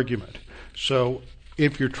essential argument. So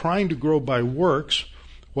if you're trying to grow by works,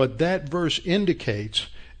 what that verse indicates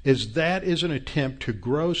is that is an attempt to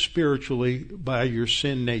grow spiritually by your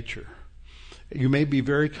sin nature. You may be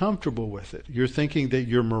very comfortable with it. You're thinking that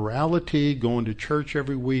your morality, going to church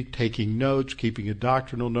every week, taking notes, keeping a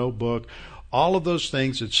doctrinal notebook, all of those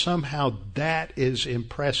things, that somehow that is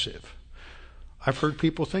impressive. I've heard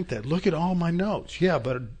people think that. Look at all my notes. Yeah,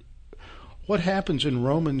 but what happens in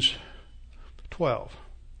Romans 12?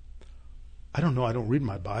 I don't know. I don't read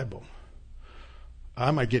my Bible.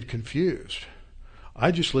 I might get confused.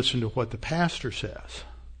 I just listen to what the pastor says.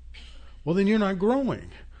 Well, then you're not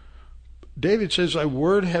growing. David says, thy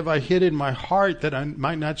word have I hid in my heart that I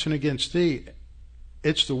might not sin against thee.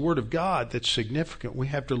 It's the word of God that's significant. We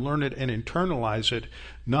have to learn it and internalize it,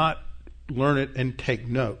 not learn it and take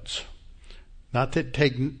notes. Not that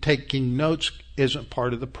taking notes isn't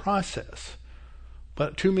part of the process.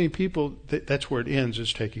 But too many people, that's where it ends,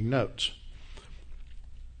 is taking notes.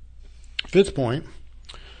 Fifth point,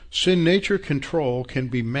 sin nature control can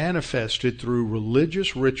be manifested through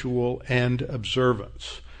religious ritual and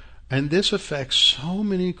observance. And this affects so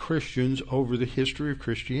many Christians over the history of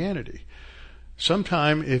Christianity.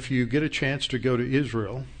 Sometime, if you get a chance to go to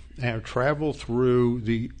Israel and travel through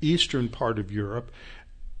the eastern part of Europe,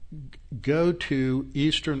 go to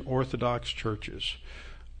Eastern Orthodox churches.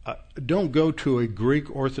 don't go to a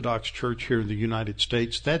Greek Orthodox church here in the United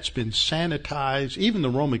States. That's been sanitized. Even the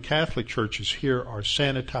Roman Catholic churches here are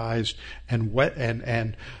sanitized and wet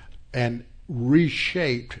and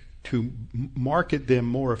reshaped to market them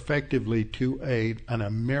more effectively to an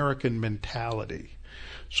American mentality.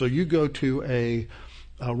 So you go to a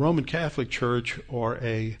Roman Catholic church or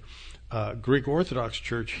a Greek Orthodox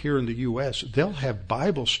church here in the U.S., they'll have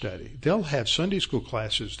Bible study. They'll have Sunday school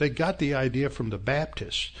classes. They got the idea from the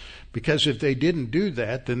Baptists, because if they didn't do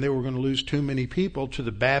that, then they were going to lose too many people to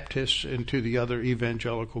the Baptists and to the other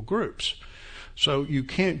evangelical groups. So you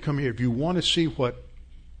can't come here. If you want to see what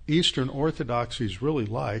Eastern Orthodoxy is really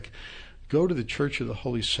like, go to the Church of the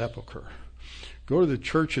Holy Sepulchre. Go to the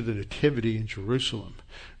Church of the Nativity in Jerusalem.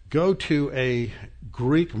 Go to a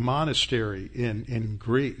Greek monastery in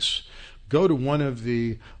Greece. Go to one of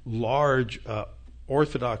the large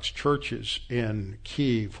Orthodox churches in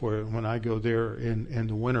Kiev, where when I go there in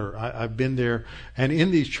the winter, I've been there. And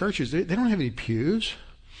in these churches, they don't have any pews.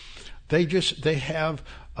 They have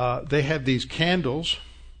these candles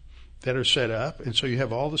that are set up, and so you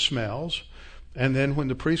have all the smells. And then when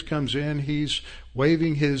the priest comes in, he's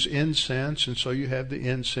waving his incense, and so you have the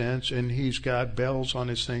incense, and he's got bells on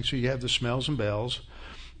his thing, so you have the smells and bells.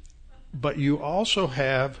 But you also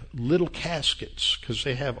have little caskets, because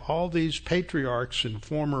they have all these patriarchs and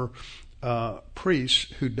former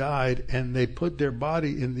priests who died, and they put their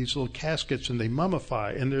body in these little caskets and they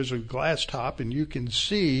mummify. And there's a glass top, and you can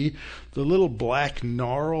see the little black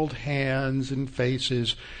gnarled hands and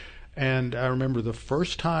faces. And I remember the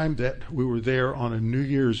first time that we were there on a New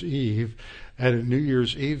Year's Eve, at a New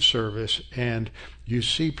Year's Eve service, and you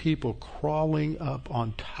see people crawling up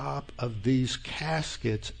on top of these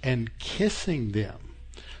caskets and kissing them,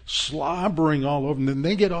 slobbering all over them. Then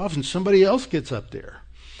they get off and somebody else gets up there.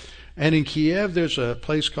 And in Kiev, there's a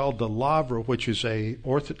place called the Lavra, which is an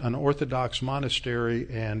Orthodox monastery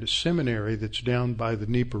and seminary that's down by the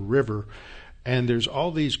Dnieper River. And there's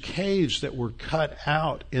all these caves that were cut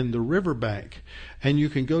out in the riverbank. And you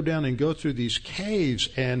can go down and go through these caves,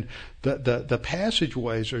 and the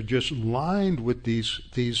passageways are just lined with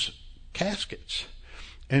these caskets.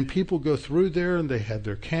 And people go through there, and they have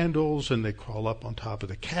their candles, and they crawl up on top of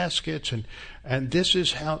the caskets. And this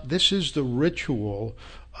is the ritual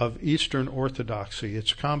of Eastern Orthodoxy.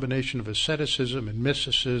 It's a combination of asceticism and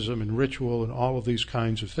mysticism and ritual and all of these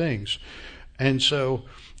kinds of things. And so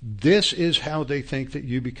this is how they think that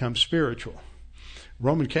you become spiritual.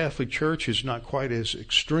 Roman Catholic Church is not quite as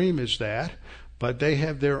extreme as that, but they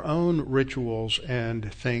have their own rituals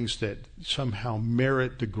and things that somehow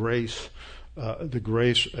merit the grace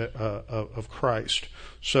of Christ.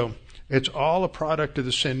 So it's all a product of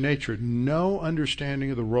the sin nature. No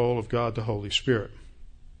understanding of the role of God the Holy Spirit.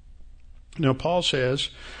 Now Paul says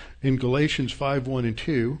in Galatians 5:1 and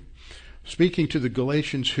 2, speaking to the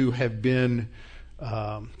Galatians who have been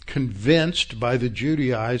convinced by the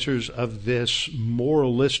Judaizers of this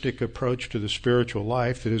moralistic approach to the spiritual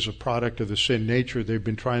life that is a product of the sin nature. They've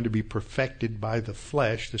been trying to be perfected by the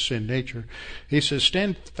flesh, the sin nature. He says,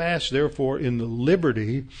 stand fast, therefore, in the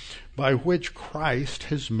liberty by which Christ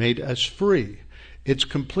has made us free. It's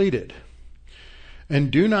completed.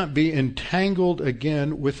 And do not be entangled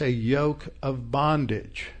again with a yoke of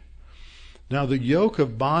bondage. Now, the yoke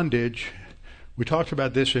of bondage, we talked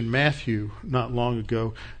about this in Matthew not long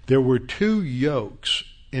ago. There were two yokes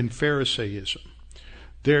in Pharisaism.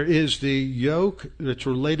 There is the yoke that's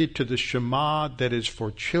related to the Shema, that is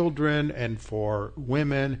for children and for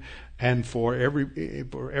women and for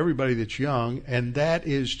everybody that's young, and that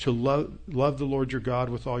is to love the Lord your God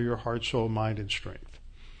with all your heart, soul, mind, and strength.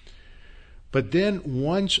 But then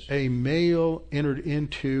once a male entered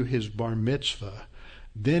into his bar mitzvah,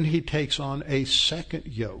 then he takes on a second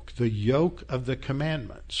yoke, the yoke of the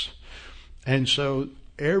commandments. And so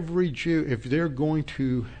every Jew, if they're going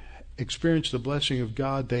to experience the blessing of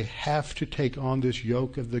God, they have to take on this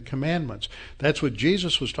yoke of the commandments. That's what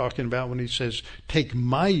Jesus was talking about when he says, take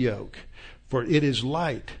my yoke, for it is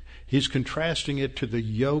light. He's contrasting it to the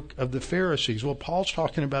yoke of the Pharisees. Well, Paul's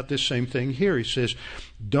talking about this same thing here. He says,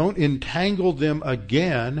 don't entangle them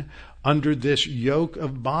again under this yoke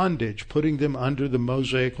of bondage, putting them under the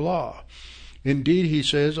Mosaic law. Indeed, he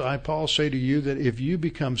says, I, Paul, say to you that if you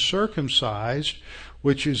become circumcised,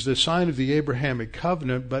 which is the sign of the Abrahamic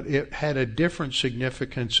covenant, but it had a different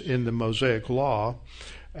significance in the Mosaic law,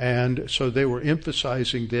 and so they were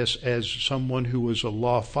emphasizing this as someone who was a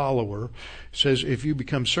law follower. It says, if you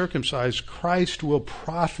become circumcised, Christ will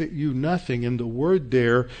profit you nothing. And the word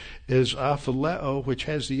there is apphileo, which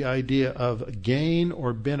has the idea of gain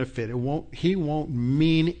or benefit. He won't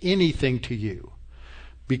mean anything to you,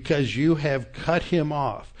 because you have cut him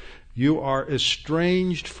off. You are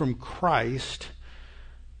estranged from Christ.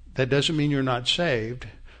 That doesn't mean you're not saved,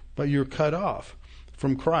 but you're cut off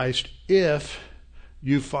from Christ if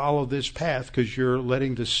you follow this path, because you're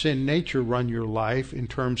letting the sin nature run your life in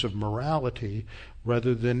terms of morality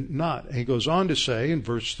rather than not. And he goes on to say in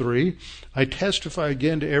verse 3, I testify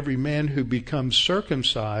again to every man who becomes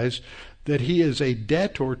circumcised that he is a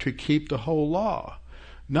debtor to keep the whole law.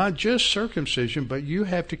 Not just circumcision, but you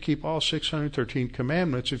have to keep all 613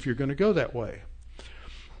 commandments if you're going to go that way.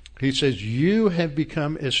 He says, you have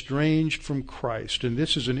become estranged from Christ. And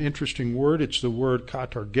this is an interesting word. It's the word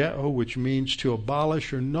katargeo, which means to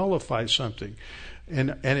abolish or nullify something.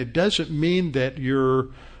 And it doesn't mean that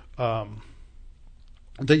you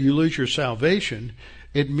lose your salvation.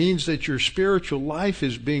 It means that your spiritual life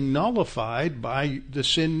is being nullified by the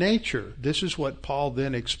sin nature. This is what Paul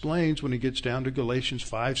then explains when he gets down to Galatians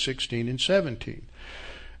 5:16 and 17.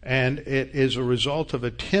 And it is a result of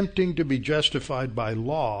attempting to be justified by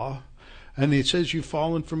law. And he says you've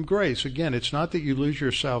fallen from grace. Again, it's not that you lose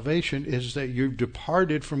your salvation, it's that you've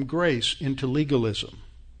departed from grace into legalism.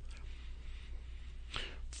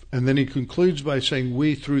 And then he concludes by saying,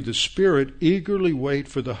 we through the Spirit eagerly wait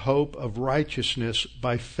for the hope of righteousness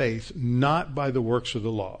by faith, not by the works of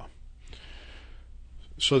the law.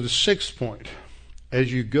 So the sixth point,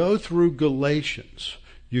 as you go through Galatians,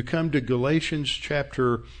 you come to Galatians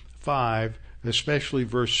chapter 5, especially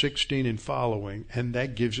verse 16 and following, and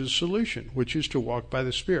that gives you a solution, which is to walk by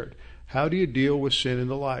the Spirit. How do you deal with sin in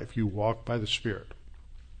the life? You walk by the Spirit.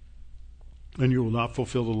 And you will not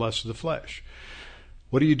fulfill the lust of the flesh.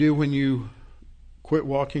 What do you do when you quit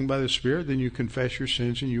walking by the Spirit? Then you confess your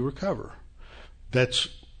sins and you recover. That's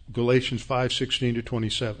Galatians 5:16 to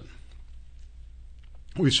 27.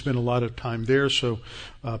 We spent a lot of time there, so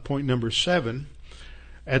point number 7.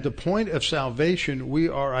 At the point of salvation, we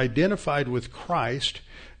are identified with Christ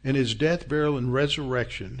in his death, burial, and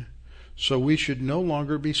resurrection, so we should no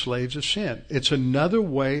longer be slaves of sin. It's another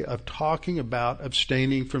way of talking about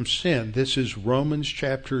abstaining from sin. This is Romans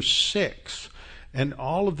chapter 6. And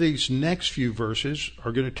all of these next few verses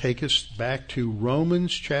are going to take us back to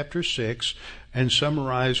Romans chapter 6 and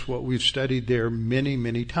summarize what we've studied there many,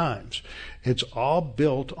 many times. It's all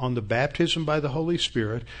built on the baptism by the Holy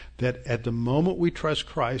Spirit, that at the moment we trust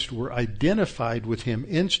Christ, we're identified with him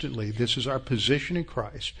instantly. This is our position in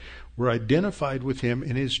Christ. We're identified with him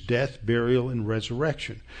in his death, burial, and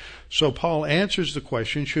resurrection. So Paul answers the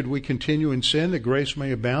question, should we continue in sin that grace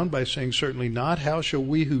may abound, by saying, certainly not. How shall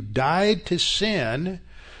we who died to sin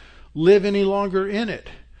live any longer in it?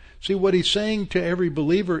 See, what he's saying to every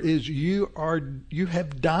believer is you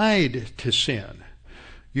have died to sin.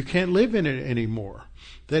 You can't live in it anymore.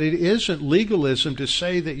 That it isn't legalism to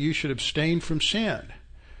say that you should abstain from sin.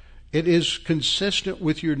 It is consistent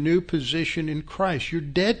with your new position in Christ. You're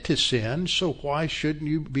dead to sin, so why shouldn't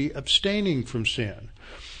you be abstaining from sin?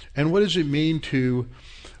 And what does it mean to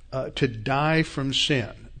die from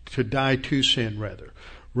sin? To die to sin, rather.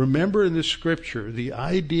 Remember in the Scripture, the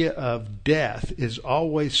idea of death is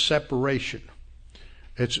always separation.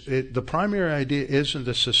 The primary idea isn't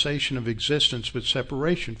the cessation of existence, but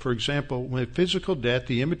separation. For example, when physical death,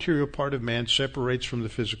 the immaterial part of man separates from the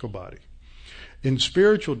physical body. In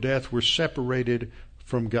spiritual death, we're separated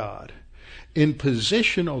from God. In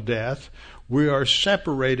positional death, we are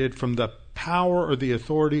separated from the power or the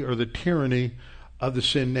authority or the tyranny of the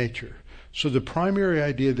sin nature. So the primary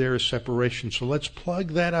idea there is separation. So let's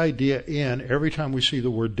plug that idea in every time we see the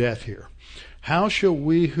word death here. How shall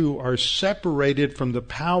we who are separated from the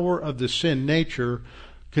power of the sin nature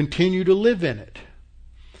continue to live in it?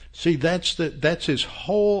 See, that's his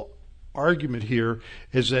whole argument here,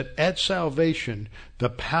 is that at salvation, the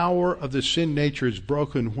power of the sin nature is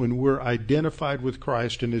broken when we're identified with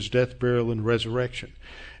Christ in his death, burial, and resurrection.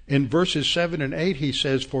 In verses 7 and 8, he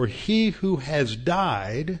says, for he who has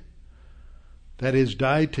died, that is,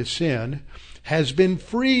 died to sin, has been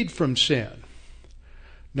freed from sin.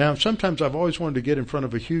 Now, sometimes I've always wanted to get in front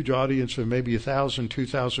of a huge audience of maybe 1,000,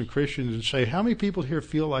 2,000 Christians and say, how many people here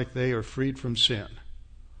feel like they are freed from sin?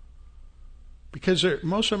 Because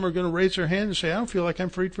most of them are going to raise their hand and say, I don't feel like I'm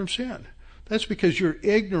freed from sin. That's because you're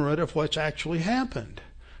ignorant of what's actually happened.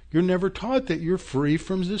 You're never taught that you're free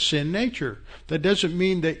from the sin nature. That doesn't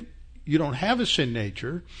mean that you don't have a sin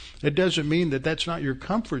nature. It doesn't mean that that's not your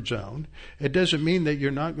comfort zone. It doesn't mean that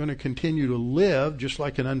you're not going to continue to live just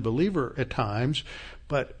like an unbeliever at times.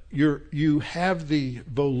 But you have the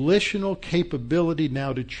volitional capability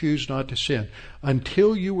now to choose not to sin.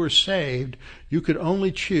 Until you were saved, you could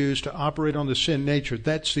only choose to operate on the sin nature.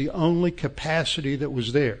 That's the only capacity that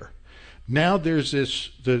was there. Now there's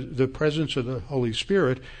the presence of the Holy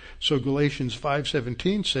Spirit. So Galatians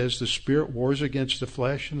 5:17 says the Spirit wars against the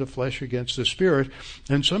flesh and the flesh against the Spirit.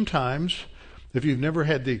 And sometimes, if you've never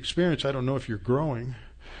had the experience, I don't know if you're growing,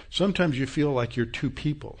 sometimes you feel like you're two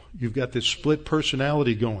people. You've got this split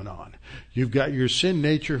personality going on. You've got your sin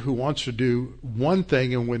nature who wants to do one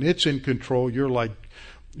thing, and when it's in control, you're like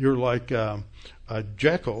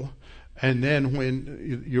Jekyll. And then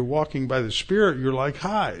when you're walking by the Spirit, you're like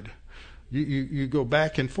Hyde. You go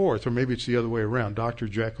back and forth, or maybe it's the other way around, Dr.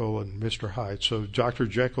 Jekyll and Mr. Hyde. So Dr.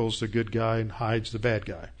 Jekyll's the good guy and Hyde's the bad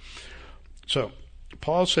guy. So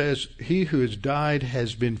Paul says, he who has died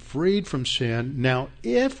has been freed from sin. Now,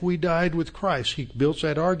 if we died with Christ, he builds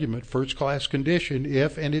that argument, first-class condition,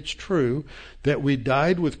 if, and it's true, that we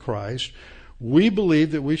died with Christ, we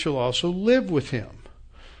believe that we shall also live with him.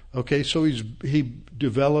 Okay, so he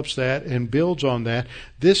develops that and builds on that.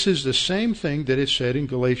 This is the same thing that is said in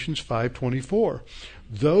Galatians 5:24.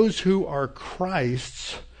 Those who are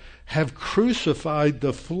Christ's have crucified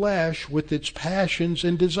the flesh with its passions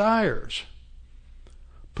and desires.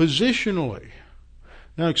 Positionally.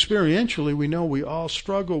 Now, experientially, we know we all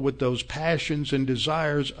struggle with those passions and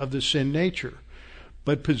desires of the sin nature.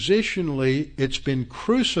 But positionally, it's been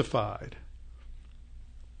crucified.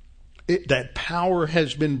 That power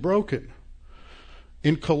has been broken.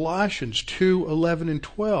 In Colossians 2:11 and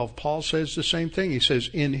 12, Paul says the same thing. He says,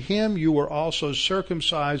 in him you were also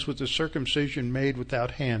circumcised with the circumcision made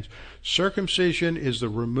without hands. Circumcision is the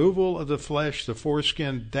removal of the flesh, the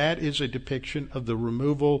foreskin. That is a depiction of the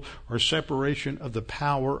removal or separation of the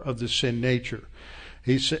power of the sin nature.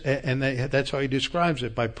 That's how he describes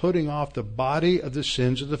it, by putting off the body of the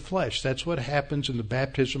sins of the flesh. That's what happens in the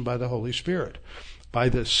baptism by the Holy Spirit, by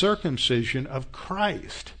the circumcision of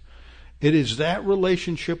Christ. It is that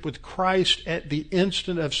relationship with Christ at the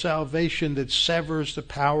instant of salvation that severs the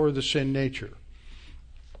power of the sin nature.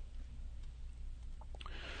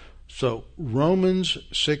 So Romans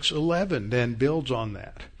 6:11 then builds on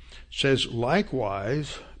that. It says,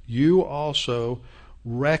 likewise, you also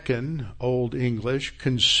reckon, Old English,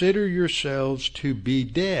 consider yourselves to be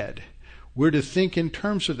dead. We're to think in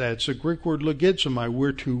terms of that. It's the Greek word logizomai.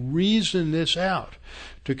 We're to reason this out,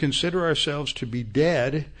 to consider ourselves to be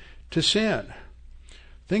dead to sin.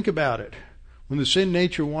 Think about it. When the sin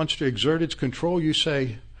nature wants to exert its control, you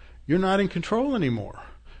say, you're not in control anymore.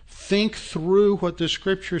 Think through what the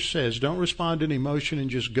Scripture says. Don't respond to an emotion and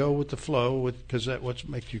just go with the flow, because that's what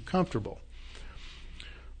makes you comfortable.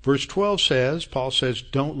 Verse 12 says, Paul says,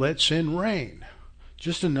 don't let sin reign.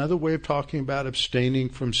 Just another way of talking about abstaining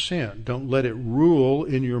from sin. Don't let it rule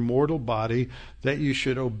in your mortal body, that you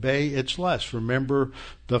should obey its lusts. Remember,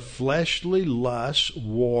 the fleshly lusts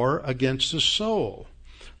war against the soul.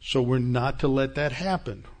 So we're not to let that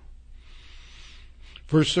happen.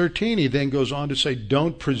 Verse 13, he then goes on to say,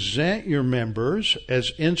 don't present your members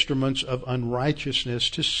as instruments of unrighteousness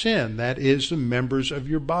to sin. That is, the members of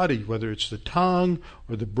your body, whether it's the tongue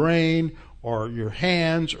or the brain or your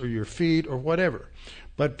hands or your feet or whatever.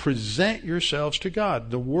 But present yourselves to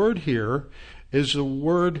God. The word here is the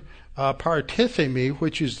word partithemi,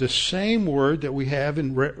 which is the same word that we have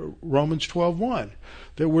in Romans 12:1,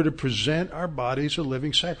 that we're to present our bodies a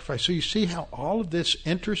living sacrifice. So you see how all of this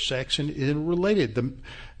intersects and is related.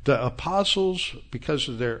 The apostles, because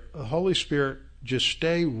of their Holy Spirit, just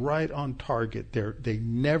stay right on target. They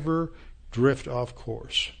never drift off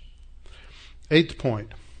course. 8th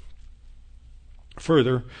point.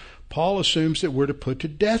 Further, Paul assumes that we're to put to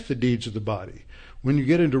death the deeds of the body. When you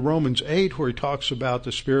get into Romans 8, where he talks about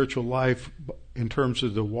the spiritual life in terms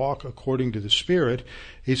of the walk according to the Spirit,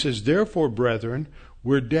 he says, therefore, brethren,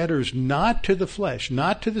 we're debtors not to the flesh,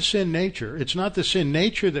 not to the sin nature. It's not the sin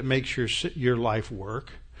nature that makes your life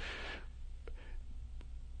work.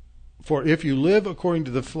 For if you live according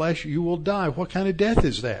to the flesh, you will die. What kind of death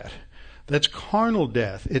is that? That's carnal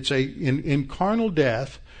death. In carnal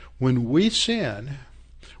death, when we sin,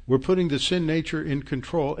 we're putting the sin nature in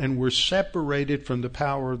control, and we're separated from the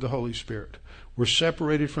power of the Holy Spirit. We're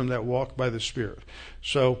separated from that walk by the Spirit.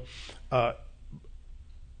 So,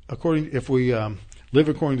 if we live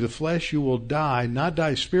according to the flesh, you will die, not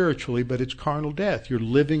die spiritually, but it's carnal death. You're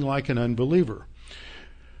living like an unbeliever.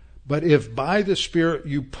 But if by the Spirit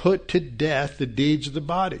you put to death the deeds of the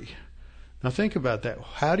body. Now think about that.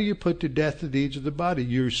 How do you put to death the deeds of the body?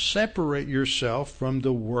 You separate yourself from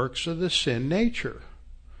the works of the sin nature.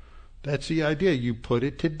 That's the idea. You put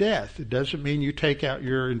it to death. It doesn't mean you take out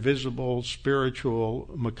your invisible spiritual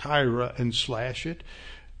Machaira and slash it.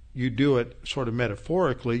 You do it sort of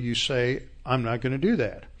metaphorically. You say, I'm not going to do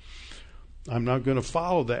that. I'm not going to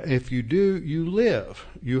follow that. If you do, you live.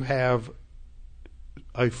 You have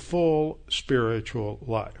a full spiritual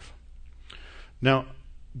life. Now,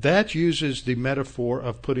 that uses the metaphor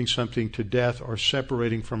of putting something to death or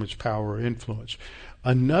separating from its power or influence.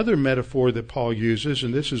 Another metaphor that Paul uses,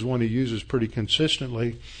 and this is one he uses pretty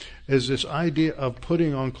consistently, is this idea of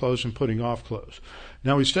putting on clothes and putting off clothes.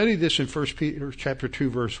 Now, we studied this in 1 Peter chapter 2,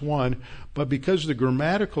 verse 1, but because of the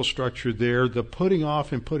grammatical structure there, the putting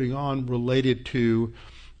off and putting on related to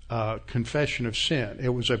confession of sin. It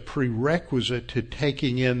was a prerequisite to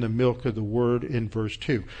taking in the milk of the word in verse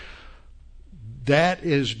 2.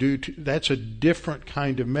 That's a different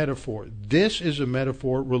kind of metaphor. This is a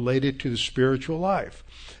metaphor related to the spiritual life.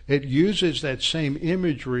 It uses that same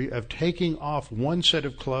imagery of taking off one set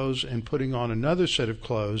of clothes and putting on another set of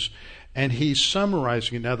clothes, and he's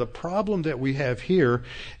summarizing it. Now, the problem that we have here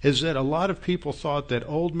is that a lot of people thought that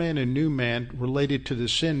old man and new man related to the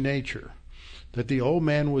sin nature, that the old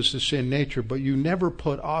man was the sin nature, but you never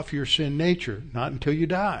put off your sin nature, not until you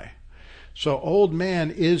die. So old man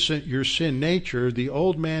isn't your sin nature. The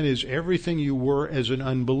old man is everything you were as an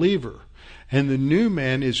unbeliever. And the new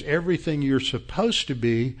man is everything you're supposed to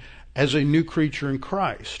be as a new creature in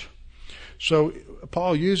Christ. So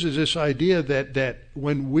Paul uses this idea that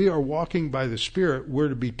when we are walking by the Spirit, we're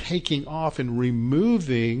to be taking off and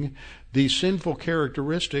removing these sinful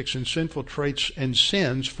characteristics and sinful traits and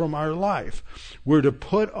sins from our life. We're to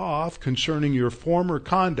put off concerning your former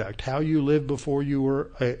conduct, how you lived before you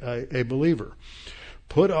were a believer.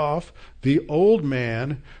 Put off the old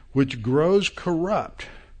man which grows corrupt.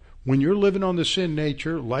 When you're living on the sin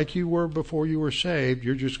nature like you were before you were saved,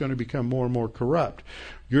 you're just going to become more and more corrupt.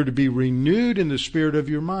 You're to be renewed in the spirit of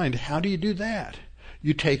your mind. How do you do that?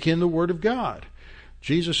 You take in the Word of God.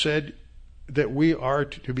 Jesus said that we are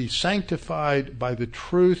to be sanctified by the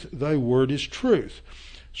truth. Thy word is truth.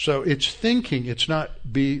 So it's thinking. It's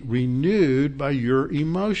not be renewed by your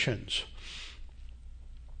emotions.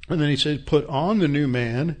 And then he says, put on the new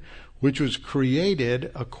man, which was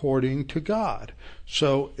created according to God.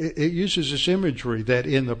 So it uses this imagery that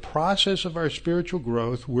in the process of our spiritual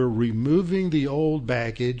growth, we're removing the old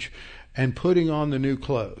baggage and putting on the new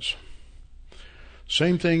clothes.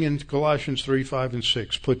 Same thing in Colossians 3, 5, and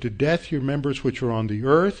 6. Put to death your members which are on the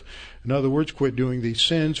earth. In other words, quit doing these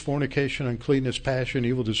sins, fornication, uncleanness, passion,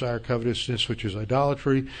 evil desire, covetousness, which is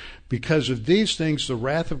idolatry. Because of these things, the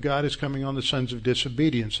wrath of God is coming on the sons of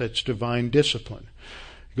disobedience. That's divine discipline.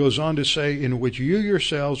 It goes on to say, in which you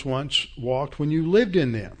yourselves once walked when you lived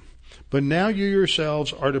in them. But now you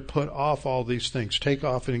yourselves are to put off all these things. Take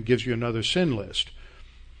off, and it gives you another sin list.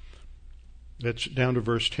 That's down to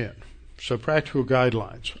verse 10. So practical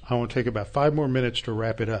guidelines. I want to take about 5 more minutes to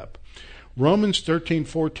wrap it up. Romans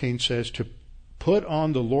 13:14 says to put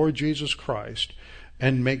on the Lord Jesus Christ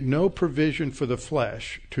and make no provision for the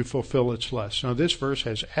flesh to fulfill its lusts. Now this verse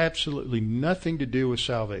has absolutely nothing to do with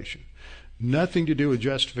salvation, nothing to do with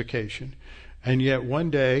justification, and yet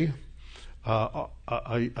one day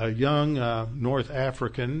a young North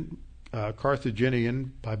African,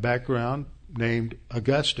 Carthaginian by background, named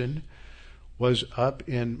Augustine, was up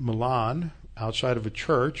in Milan outside of a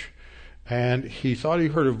church, and he thought he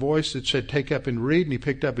heard a voice that said, take up and read, and he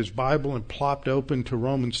picked up his Bible and plopped open to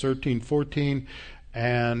Romans 13:14,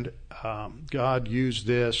 and God used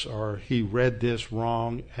this, or he read this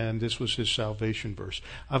wrong, and this was his salvation verse.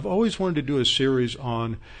 I've always wanted to do a series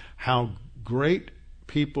on how great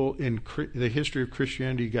people in the history of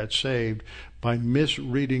Christianity got saved by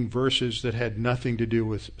misreading verses that had nothing to do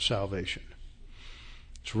with salvation.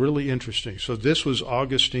 It's really interesting. So this was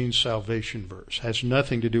Augustine's salvation verse. Has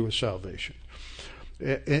nothing to do with salvation.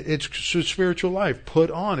 It's spiritual life.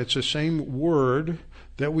 Put on. It's the same word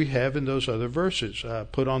that we have in those other verses.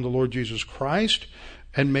 Put on the Lord Jesus Christ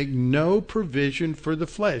and make no provision for the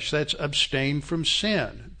flesh. That's abstain from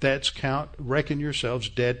sin. That's reckon yourselves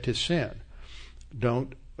dead to sin.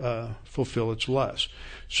 Don't fulfill its lust.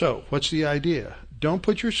 So what's the idea? Don't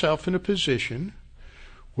put yourself in a position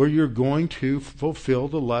where you're going to fulfill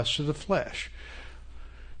the lusts of the flesh.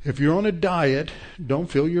 If you're on a diet, don't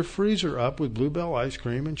fill your freezer up with Bluebell ice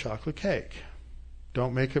cream and chocolate cake.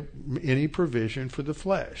 Don't make any provision for the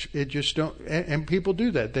flesh. It just don't. And people do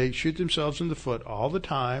that. They shoot themselves in the foot all the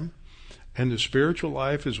time, and the spiritual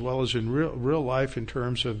life as well as in real life in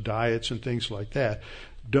terms of diets and things like that.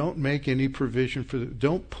 Don't make any provision for.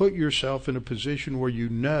 Don't put yourself in a position where you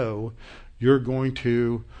know you're going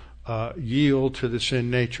to yield to the sin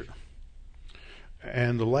nature.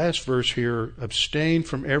 And the last verse here, abstain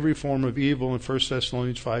from every form of evil in 1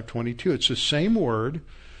 Thessalonians 5:22. It's the same word.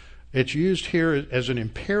 It's used here as an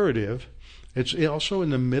imperative. It's also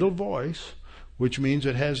in the middle voice, which means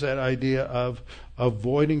it has that idea of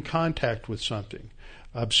avoiding contact with something.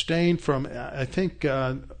 Abstain from, I think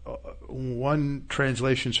one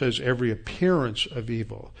translation says every appearance of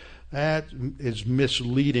evil. That is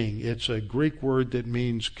misleading. It's a Greek word that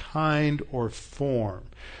means kind or form.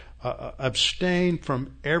 Abstain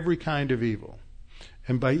from every kind of evil.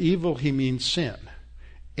 And by evil, he means sin.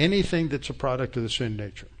 Anything that's a product of the sin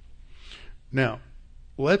nature. Now,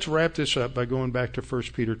 let's wrap this up by going back to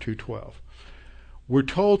 1 Peter 2:12. We're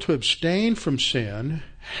told to abstain from sin.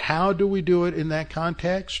 How do we do it in that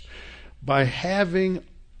context? By having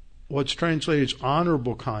what's translated as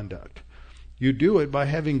honorable conduct. You do it by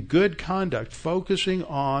having good conduct, focusing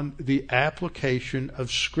on the application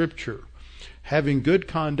of Scripture. Having good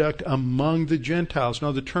conduct among the Gentiles.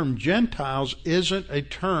 Now, the term Gentiles isn't a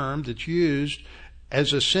term that's used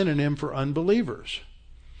as a synonym for unbelievers.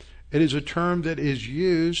 It is a term that is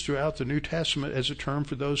used throughout the New Testament as a term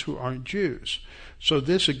for those who aren't Jews. So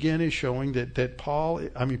this again is showing that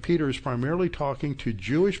Peter is primarily talking to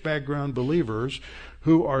Jewish background believers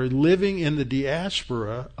who are living in the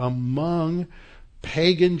diaspora among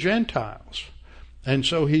pagan Gentiles. And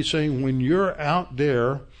so he's saying when you're out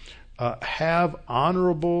there, have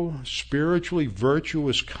honorable, spiritually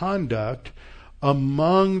virtuous conduct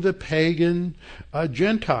among the pagan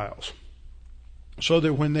Gentiles, so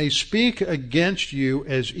that when they speak against you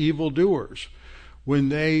as evildoers, when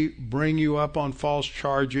they bring you up on false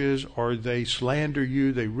charges or they slander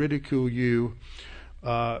you, they ridicule you,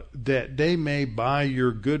 that they may by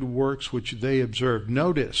your good works which they observe.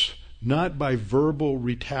 Notice, not by verbal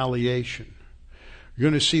retaliation. You're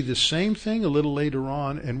going to see the same thing a little later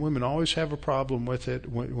on, and women always have a problem with it.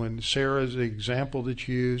 When Sarah's the example that's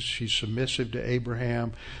used, she's submissive to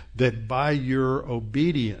Abraham, that by your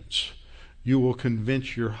obedience you will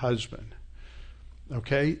convince your husband.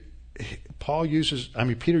 Okay? Peter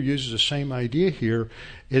uses the same idea here,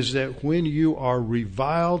 is that when you are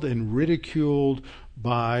reviled and ridiculed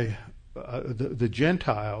by the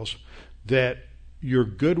Gentiles, that your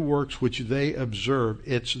good works which they observe,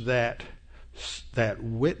 it's that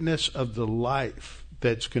witness of the life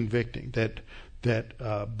that's convicting,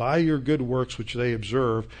 that by your good works which they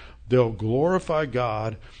observe, they'll glorify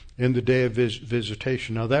God in the day of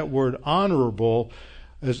visitation. Now that word honorable,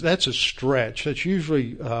 that's a stretch. That's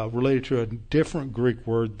usually related to a different Greek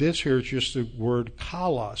word. This here is just the word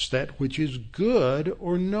kalos, that which is good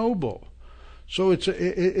or noble. So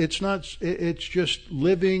it's just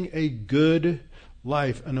living a good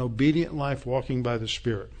life, an obedient life, walking by the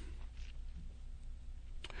Spirit.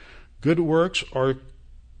 Good works are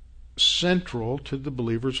central to the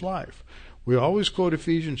believer's life. We always quote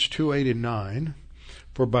Ephesians 2:8 and 9.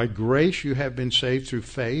 For by grace you have been saved through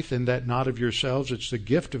faith, and that not of yourselves, it's the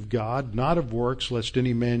gift of God, not of works, lest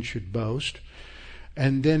any man should boast.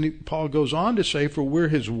 And then Paul goes on to say, for we're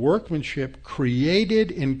his workmanship,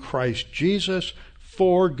 created in Christ Jesus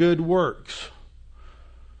for good works.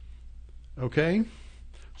 Okay?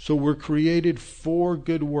 So we're created for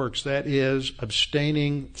good works. That is,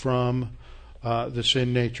 abstaining from the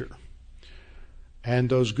sin nature.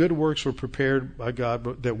 And those good works were prepared by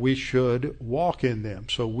God that we should walk in them.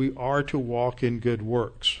 So we are to walk in good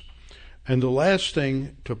works. And the last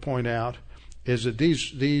thing to point out is that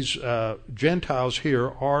these Gentiles here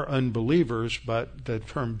are unbelievers, but the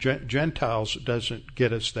term Gentiles doesn't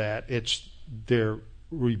get us that. It's their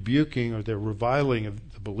rebuking or their reviling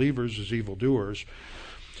of the believers as evildoers.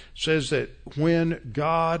 Says that when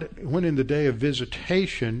in the day of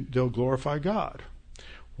visitation, they'll glorify God.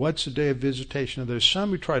 What's the day of visitation? Now, there's some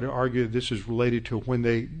who try to argue that this is related to when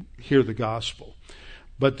they hear the gospel.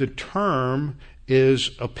 But the term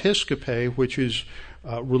is episcope, which is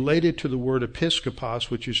related to the word episkopos,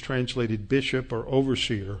 which is translated bishop or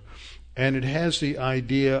overseer. And it has the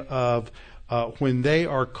idea of when they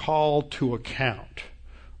are called to account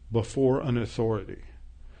before an authority.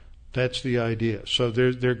 That's the idea. So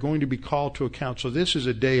they're going to be called to account. So this is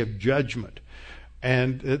a day of judgment.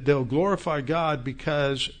 And they'll glorify God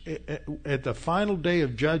because at the final day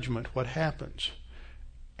of judgment, what happens?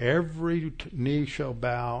 Every knee shall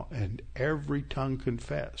bow and every tongue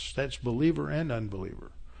confess. That's believer and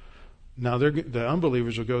unbeliever. Now, the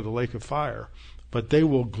unbelievers will go to the lake of fire, but they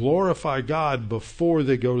will glorify God before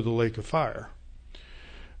they go to the lake of fire.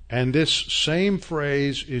 And this same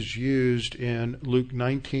phrase is used in Luke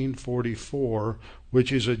 19:44,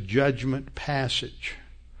 which is a judgment passage.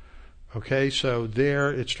 Okay, so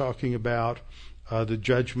there it's talking about the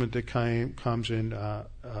judgment that comes in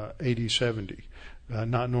AD 70,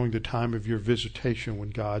 not knowing the time of your visitation when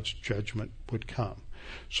God's judgment would come.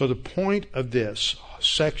 So the point of this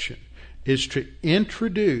section is to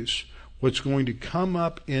introduce what's going to come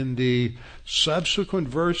up in the subsequent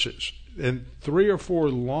verses. and 3 or 4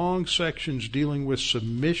 long sections dealing with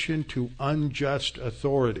submission to unjust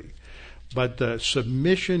authority. But the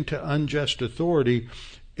submission to unjust authority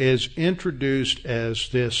is introduced as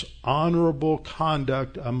this honorable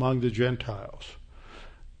conduct among the Gentiles.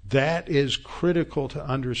 That is critical to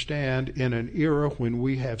understand in an era when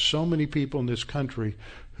we have so many people in this country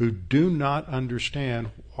who do not understand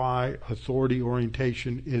why authority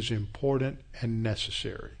orientation is important and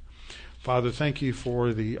necessary. Father, thank you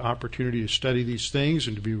for the opportunity to study these things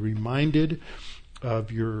and to be reminded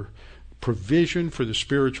of your provision for the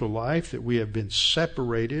spiritual life, that we have been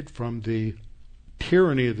separated from the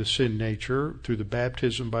tyranny of the sin nature through the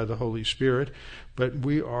baptism by the Holy Spirit, but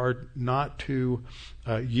we are not to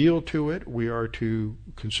yield to it. We are to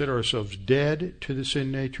consider ourselves dead to the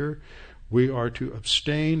sin nature. We are to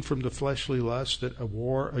abstain from the fleshly lusts that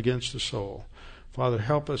war against the soul. Father,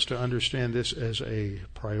 help us to understand this as a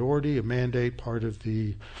priority, a mandate, part of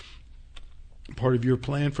your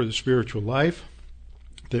plan for the spiritual life,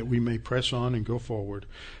 that we may press on and go forward.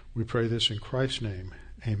 We pray this in Christ's name.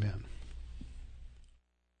 Amen.